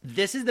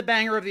 this is the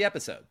banger of the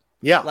episode.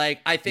 Yeah. Like,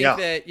 I think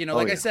that, you know,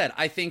 I said,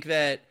 I think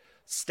that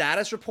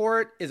Status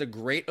Report is a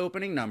great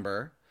opening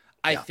number.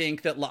 I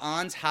think that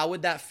La'an's How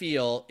Would That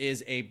Feel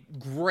is a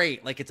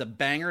great, like, it's a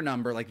banger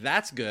number. Like,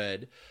 that's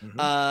good.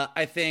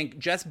 I think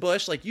Jess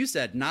Bush, like you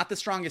said, not the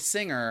strongest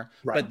singer,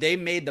 but they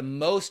made the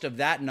most of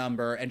that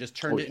number and just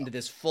turned it into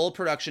this full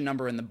production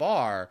number in the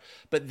bar.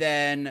 But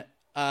then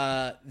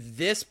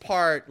this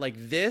part, like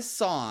this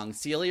song,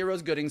 Celia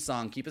Rose Gooding's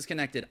song, Keep Us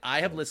Connected, I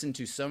have listened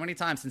to so many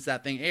times since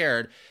that thing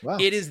aired.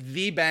 It is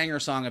the banger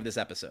song of this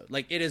episode.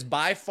 Like, it is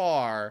by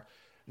far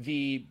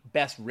the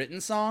best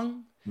written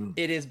song.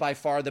 It is by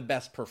far the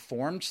best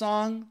performed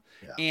song.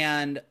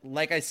 And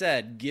like I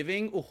said,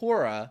 giving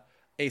Uhura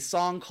a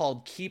song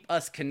called Keep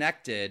Us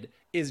Connected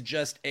is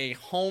just a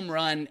home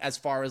run as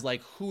far as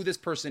like who this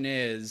person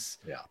is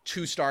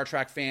to Star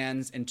Trek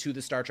fans and to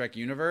the Star Trek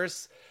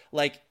universe.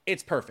 Like,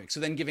 it's perfect. So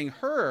then giving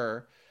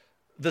her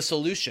the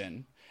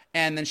solution,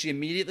 and then she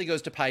immediately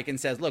goes to Pike and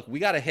says, look, we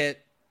got to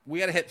hit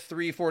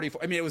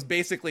 344. I mean, it was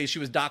basically, she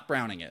was Doc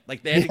Browning it.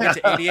 Like, they had to get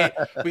to 88.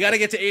 We got to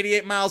get to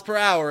 88 miles per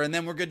hour and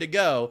then we're good to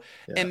go.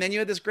 And then you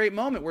had this great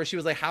moment where she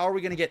was like, how are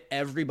we going to get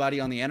everybody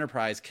on the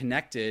Enterprise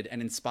connected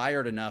and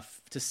inspired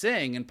enough to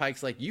sing? And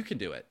Pike's like, you can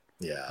do it.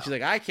 She's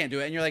like, I can't do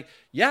it. And you're like,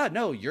 yeah,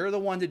 no, you're the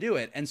one to do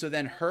it. And so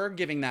then her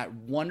giving that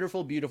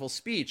wonderful, beautiful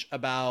speech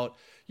about,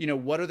 you know,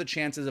 what are the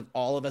chances of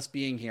all of us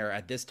being here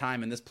at this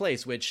time in this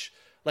place, which,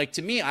 like,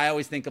 to me, I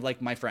always think of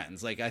like my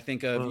friends. Like, I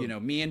think of, you know,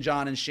 me and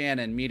John and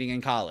Shannon meeting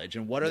in college.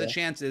 And what are the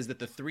chances that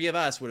the three of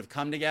us would have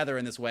come together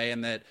in this way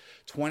and that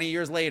 20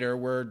 years later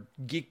we're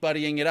geek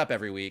buddying it up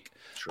every week?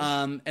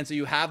 And so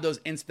you have those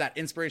that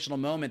inspirational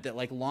moment that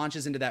like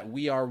launches into that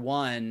We Are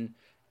One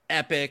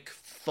epic,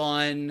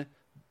 fun,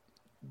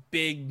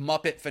 big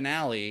Muppet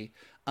finale.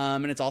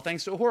 And it's all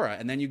thanks to Uhura.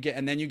 And then you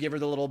give her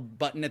the little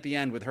button at the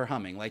end with her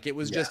humming. Like, it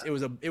was just,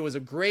 it was a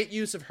great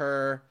use of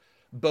her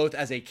both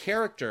as a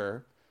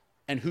character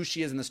and who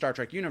she is in the Star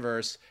Trek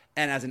universe,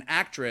 and as an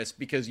actress,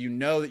 because you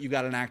know that you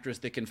got an actress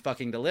that can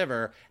fucking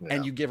deliver,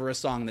 and you give her a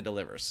song that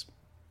delivers.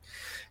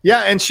 Yeah,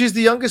 and she's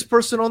the youngest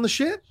person on the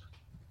ship,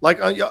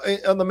 like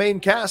on the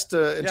main cast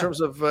in terms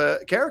of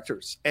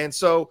characters. And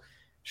so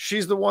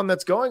she's the one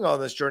that's going on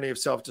this journey of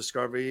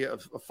self-discovery,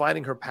 of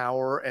finding her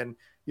power, and,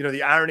 you know,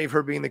 the irony of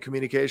her being the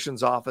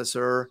communications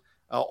officer,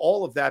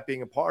 all of that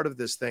being a part of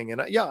this thing.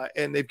 And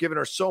and they've given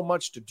her so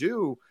much to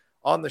do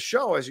on the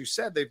show. As you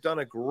said, they've done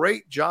a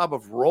great job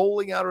of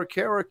rolling out her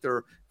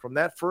character from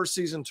that first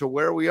season to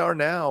where we are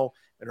now,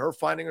 and her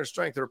finding her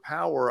strength, her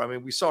power. I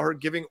mean, we saw her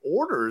giving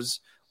orders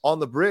on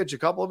the bridge a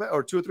couple of,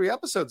 or 2 or 3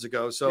 episodes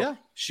ago. So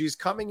she's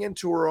coming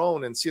into her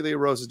own, and Celia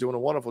Rose is doing a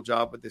wonderful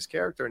job with this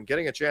character and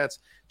getting a chance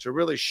to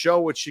really show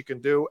what she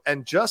can do.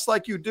 And just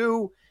like you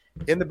do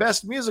in the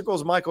best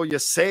musicals, Michael, you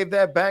save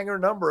that banger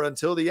number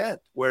until the end,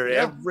 where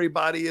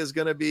everybody is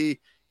going to be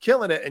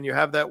killing it, and you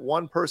have that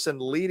one person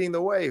leading the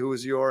way who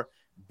is your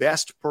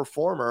best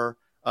performer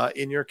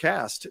in your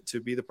cast to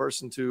be the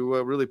person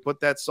to really put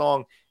that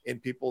song in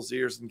people's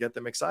ears and get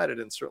them excited.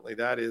 And certainly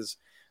that is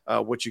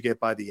what you get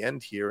by the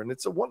end here. And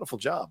it's a wonderful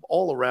job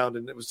all around.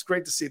 And it was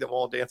great to see them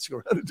all dancing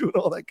around and doing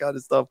all that kind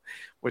of stuff,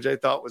 which I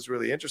thought was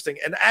really interesting.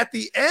 And at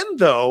the end,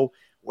 though,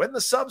 when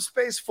the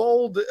subspace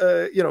fold,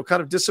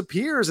 kind of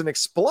disappears and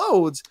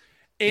explodes,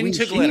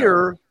 into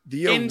glitter.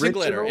 Into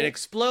glitter. It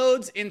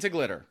explodes into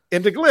glitter.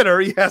 Into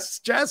glitter, yes.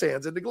 Jazz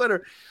hands into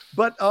glitter.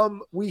 But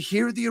we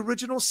hear the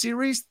original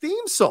series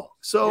theme song.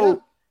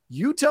 So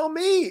you tell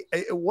me,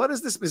 what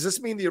is this? Does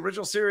this mean the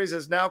original series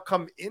has now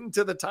come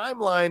into the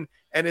timeline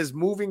and is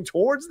moving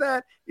towards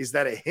that? Is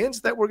that a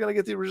hint that we're going to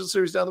get the original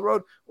series down the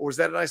road? Or is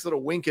that a nice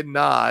little wink and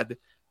nod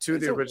to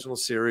the original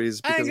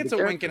series? I think it's a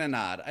wink and a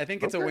nod. I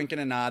think it's a wink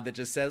and a nod that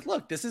just says,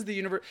 look, this is the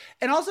universe.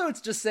 And also it's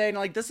just saying,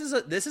 like, this is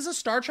a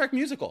Star Trek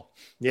musical.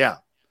 Yeah.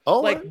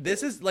 Oh, like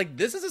this is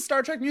a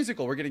Star Trek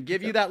musical. We're going to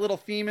give you that little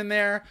theme in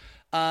there.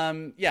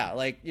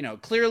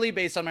 Clearly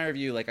based on my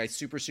review, like, I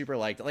super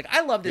liked it. Like,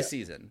 I love this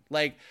season.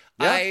 Like,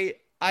 I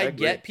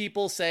get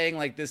people saying,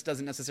 like, this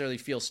doesn't necessarily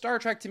feel Star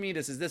Trek to me.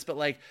 This is this, but,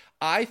 like,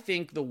 I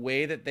think the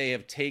way that they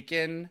have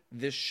taken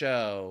this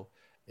show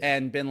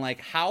and been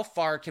like, how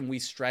far can we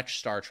stretch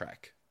Star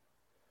Trek?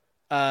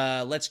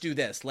 Let's do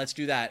this. Let's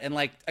do that. And,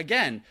 like,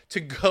 again, to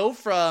go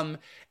from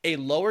a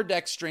Lower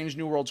Deck Strange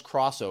New Worlds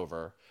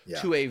crossover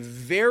to a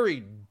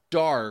very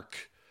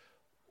dark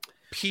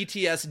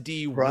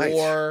PTSD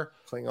war,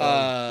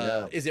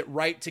 is it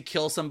right to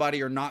kill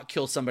somebody or not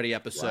kill somebody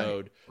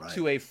episode,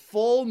 to a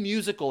full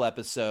musical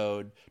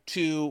episode,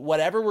 to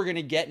whatever we're going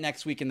to get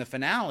next week in the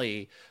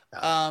finale.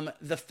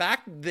 The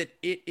fact that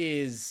it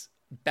is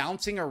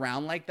bouncing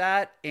around like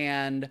that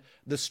and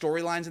the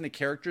storylines and the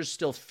characters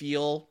still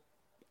feel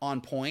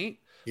on point,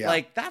 Yeah.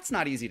 Like, that's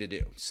not easy to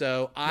do.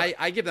 So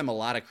I give them a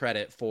lot of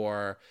credit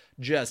for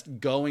just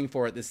going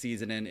for it this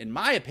season. And in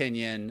my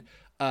opinion,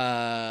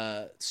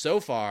 so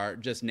far,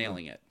 just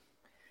nailing it.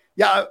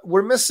 Yeah,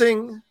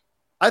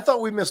 I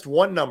thought we missed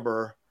one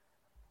number,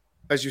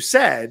 as you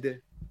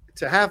said,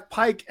 to have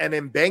Pike and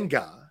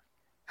Mbenga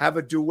have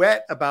a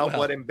duet about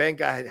what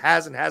Mbenga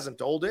has and hasn't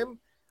told him,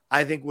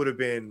 I think would have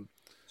been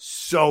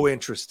so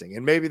interesting.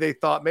 And maybe they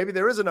thought, maybe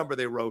there is a number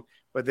they wrote,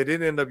 but they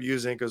didn't end up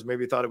using because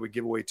maybe thought it would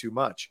give away too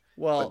much.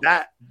 Well,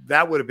 but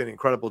that would have been an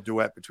incredible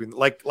duet between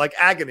like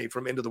Agony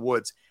from Into the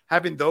Woods.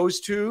 Having those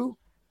two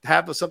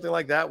have something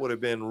like that would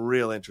have been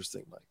real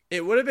interesting, Mike.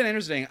 It would have been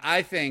interesting.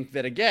 I think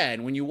that,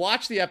 again, when you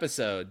watch the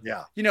episode,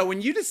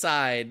 when you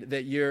decide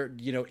that you're,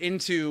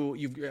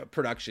 into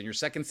production, your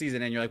second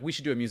season, and you're like, we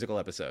should do a musical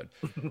episode.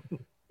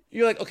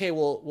 You're like, okay,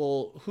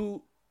 well,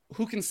 who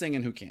can sing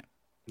and who can't?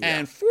 Yeah.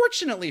 And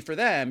fortunately for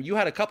them, you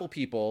had a couple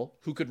people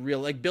who could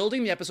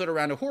building the episode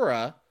around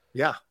Uhura.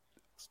 Yeah.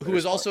 Who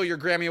is also your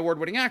Grammy Award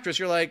winning actress.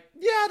 You're like,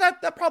 yeah,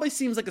 that probably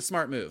seems like a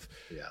smart move.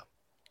 Yeah.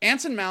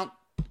 Anson Mount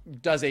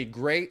does a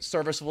great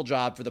serviceable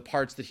job for the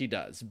parts that he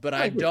does, but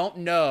I don't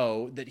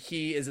know that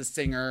he is a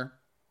singer,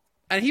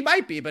 and he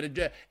might be, but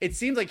it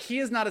seems like he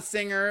is not a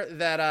singer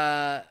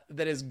that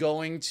is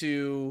going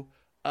to,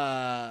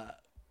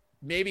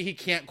 maybe he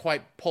can't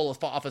quite pull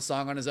off a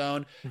song on his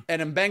own.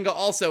 And Mbenga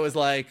also is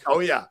like, oh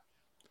yeah.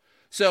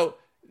 So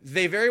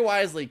they very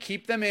wisely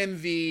keep them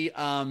in the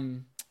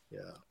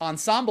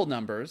ensemble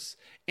numbers.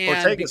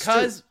 And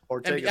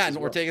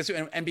Ortega's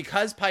too. And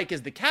because Pike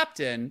is the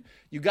captain,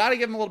 you got to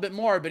give him a little bit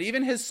more. But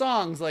even his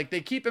songs,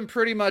 they keep him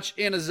pretty much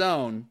in a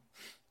zone.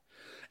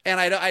 And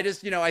I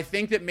just, I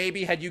think that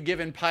maybe had you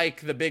given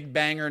Pike the big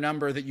banger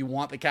number that you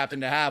want the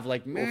captain to have,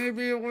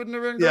 maybe it wouldn't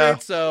have been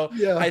great. So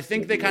I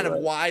think they kind of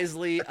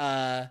wisely,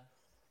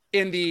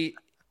 in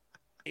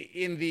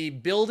the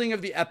building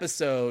of the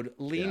episode,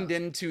 leaned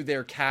into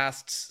their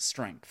cast's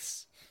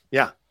strengths.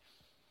 Yeah.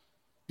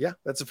 Yeah,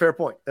 that's a fair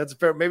point.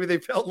 Maybe they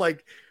felt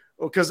like,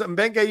 because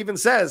Mbenga even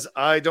says,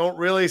 I don't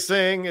really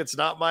sing. It's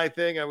not my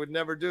thing. I would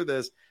never do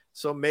this.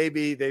 So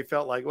maybe they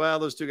felt like, well,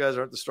 those two guys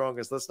aren't the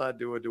strongest. Let's not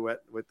do a duet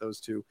with those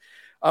two.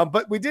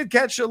 But we did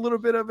catch a little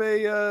bit of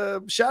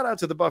a shout out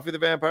to the Buffy the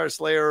Vampire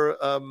Slayer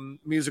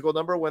musical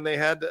number when they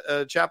had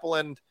Chapel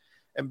and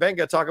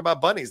Mbenga talk about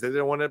bunnies. They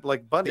didn't want it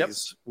like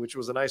bunnies, which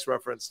was a nice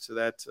reference to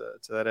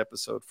that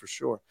episode for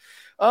sure.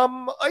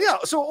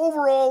 So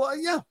overall,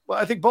 well,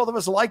 I think both of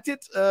us liked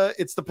it.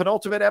 It's the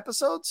penultimate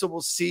episode, so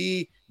we'll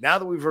see now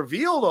that we've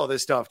revealed all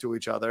this stuff to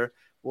each other.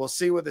 We'll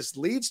see what this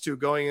leads to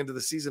going into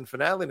the season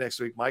finale next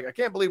week, Mike. I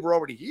can't believe we're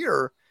already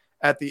here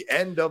at the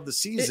end of the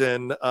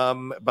season,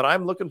 but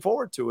I'm looking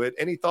forward to it.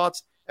 Any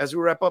thoughts as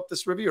we wrap up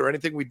this review, or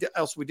anything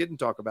else we didn't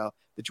talk about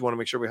that you want to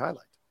make sure we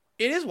highlight?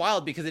 It is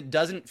wild because it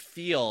doesn't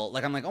feel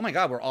like I'm like, oh my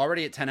God, we're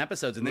already at 10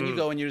 episodes. And then you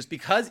go and you're just,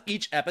 because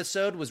each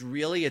episode was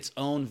really its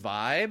own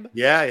vibe.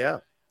 Yeah.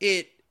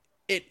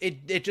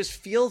 It just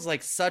feels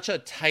like such a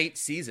tight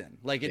season.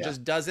 Like it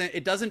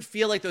doesn't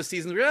feel like those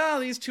seasons where,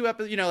 these two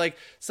episodes, like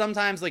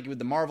sometimes like with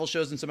the Marvel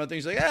shows and some other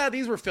things, like,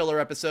 these were filler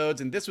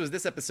episodes and this was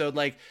this episode.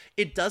 Like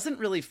it doesn't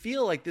really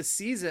feel like this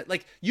season.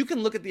 Like you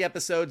can look at the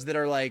episodes that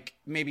are like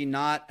maybe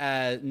not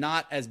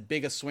as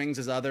big a swings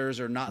as others,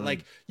 or not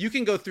like you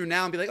can go through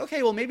now and be like,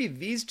 okay, well maybe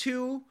these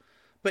two,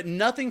 but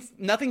nothing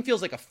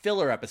feels like a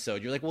filler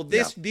episode. You're like, well,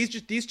 these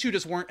two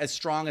just weren't as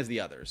strong as the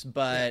others,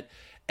 but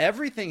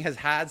everything has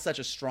had such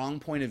a strong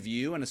point of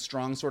view and a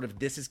strong sort of,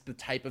 this is the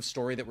type of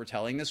story that we're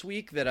telling this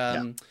week,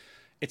 that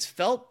it's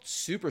felt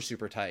super,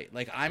 super tight.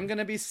 Like I'm going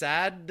to be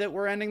sad that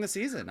we're ending the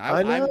season.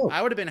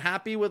 I would have been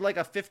happy with like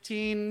a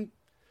 15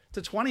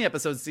 to 20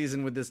 episode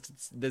season with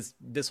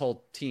this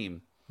whole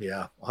team.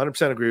 Yeah.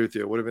 100% agree with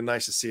you. It would have been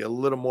nice to see a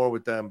little more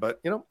with them,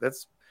 but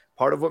that's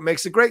part of what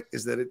makes it great,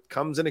 is that it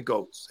comes and it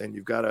goes, and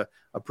you've got to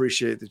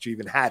appreciate that you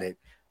even had it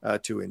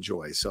to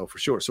enjoy. So for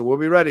sure. So we'll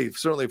be ready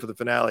certainly for the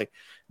finale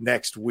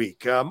next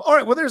week. All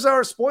right. Well, there's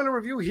our spoiler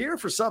review here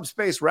for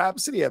Subspace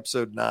Rhapsody,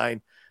 episode 9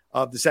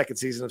 of the second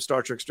season of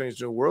Star Trek Strange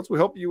New Worlds. We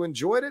hope you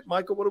enjoyed it.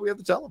 Michael, what do we have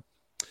to tell them?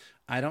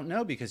 I don't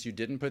know, because you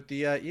didn't put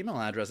the email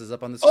addresses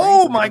up on the screen.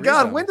 Oh my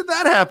God. When did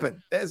that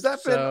happen? Has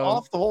that been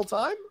off the whole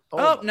time?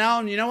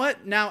 Now, you know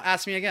what? Now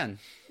ask me again.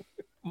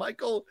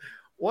 Michael,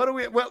 what do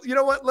we, well, you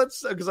know what?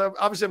 Let's, because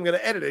obviously I'm going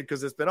to edit it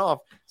because it's been off.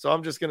 So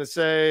I'm just going to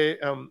say,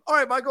 all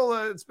right,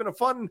 Michael, it's been a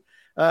fun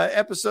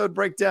episode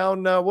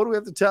breakdown. What do we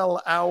have to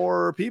tell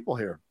our people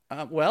here?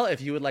 Well,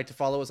 if you would like to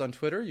follow us on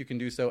Twitter, you can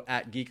do so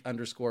at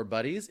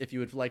geek_buddies. If you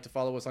would like to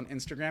follow us on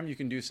Instagram, you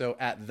can do so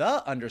at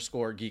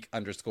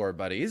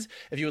 _geek_buddies.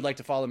 If you would like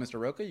to follow Mr.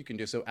 Rocha, you can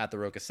do so at The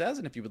Rocha Says.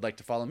 And if you would like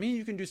to follow me,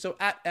 you can do so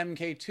at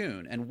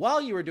MKToon. And while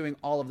you are doing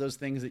all of those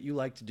things that you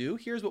like to do,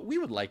 here's what we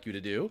would like you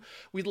to do.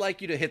 We'd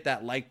like you to hit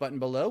that like button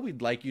below.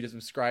 We'd like you to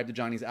subscribe to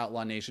Johnny's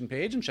Outlaw Nation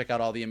page and check out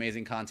all the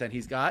amazing content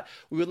he's got.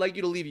 We would like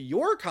you to leave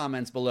your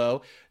comments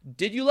below.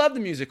 Did you love the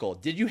musical?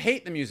 Did you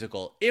hate the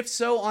musical? If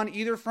so, on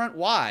either front,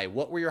 why? why.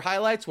 What were your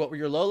highlights? What were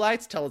your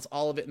lowlights? Tell us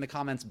all of it in the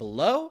comments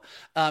below.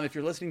 If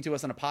you're listening to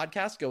us on a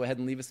podcast, go ahead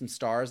and leave us some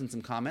stars and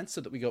some comments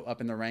so that we go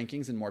up in the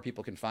rankings and more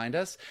people can find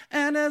us.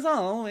 And as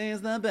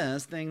always, the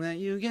best thing that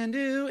you can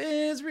do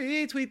is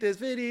retweet this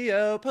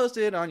video, post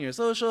it on your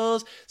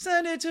socials,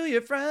 send it to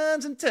your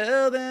friends, and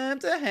tell them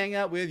to hang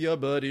out with your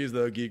buddies,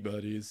 the Geek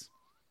Buddies.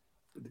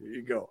 There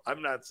you go.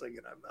 I'm not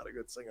singing. I'm not a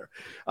good singer.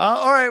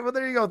 All right. Well,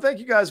 there you go. Thank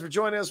you guys for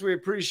joining us. We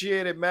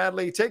appreciate it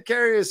madly. Take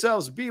care of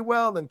yourselves. Be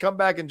well, and come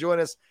back and join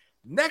us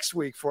next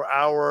week for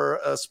our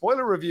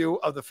spoiler review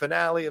of the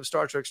finale of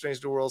Star Trek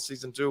Strange New Worlds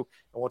Season 2.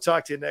 And we'll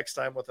talk to you next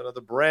time with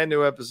another brand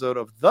new episode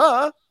of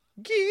The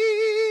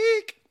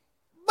Geek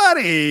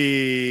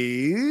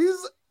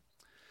Buddies.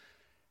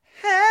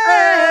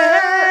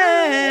 Hey!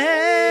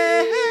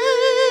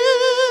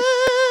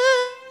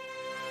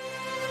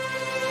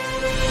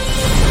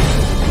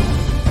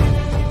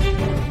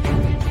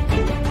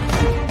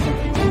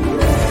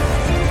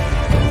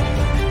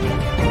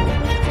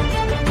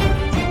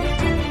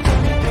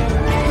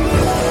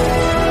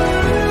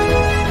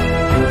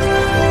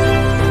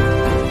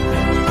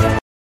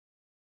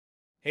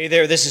 Hey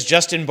there, this is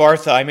Justin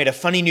Bartha. I made a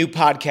funny new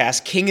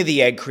podcast, King of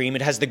the Egg Cream.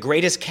 It has the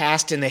greatest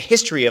cast in the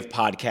history of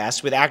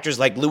podcasts with actors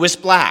like Louis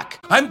Black.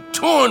 I'm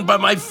torn by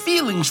my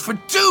feelings for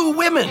two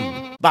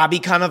women. Bobby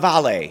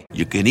Cannavale.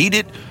 You can eat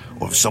it,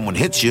 or if someone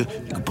hits you,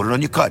 you can put it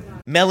on your cut.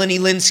 Melanie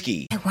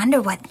Linsky. I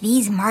wonder what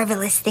these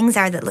marvelous things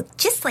are that look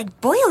just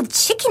like boiled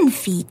chicken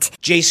feet.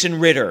 Jason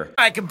Ritter.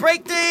 I can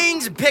break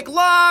things and pick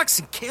locks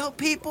and kill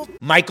people.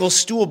 Michael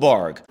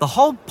Stuhlbarg. The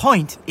whole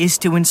point is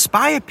to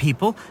inspire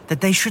people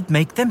that they should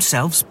make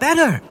themselves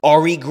better.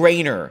 Ari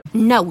Grainer.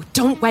 No,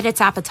 don't whet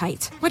its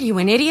appetite. What are you,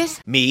 an idiot?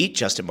 Me,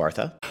 Justin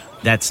Bartha.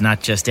 That's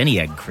not just any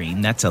egg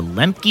cream, that's a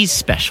Lemke's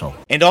special.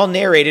 And all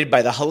narrated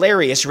by the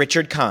hilarious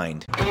Richard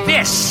Kind.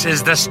 This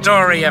is the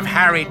story of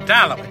Harry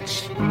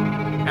Dalowitz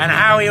and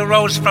how he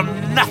rose from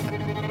nothing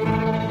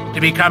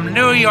to become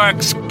New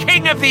York's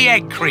King of the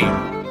Egg Cream.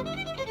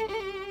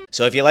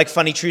 So if you like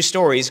funny true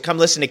stories, come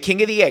listen to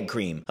King of the Egg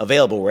Cream,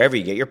 available wherever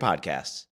you get your podcasts.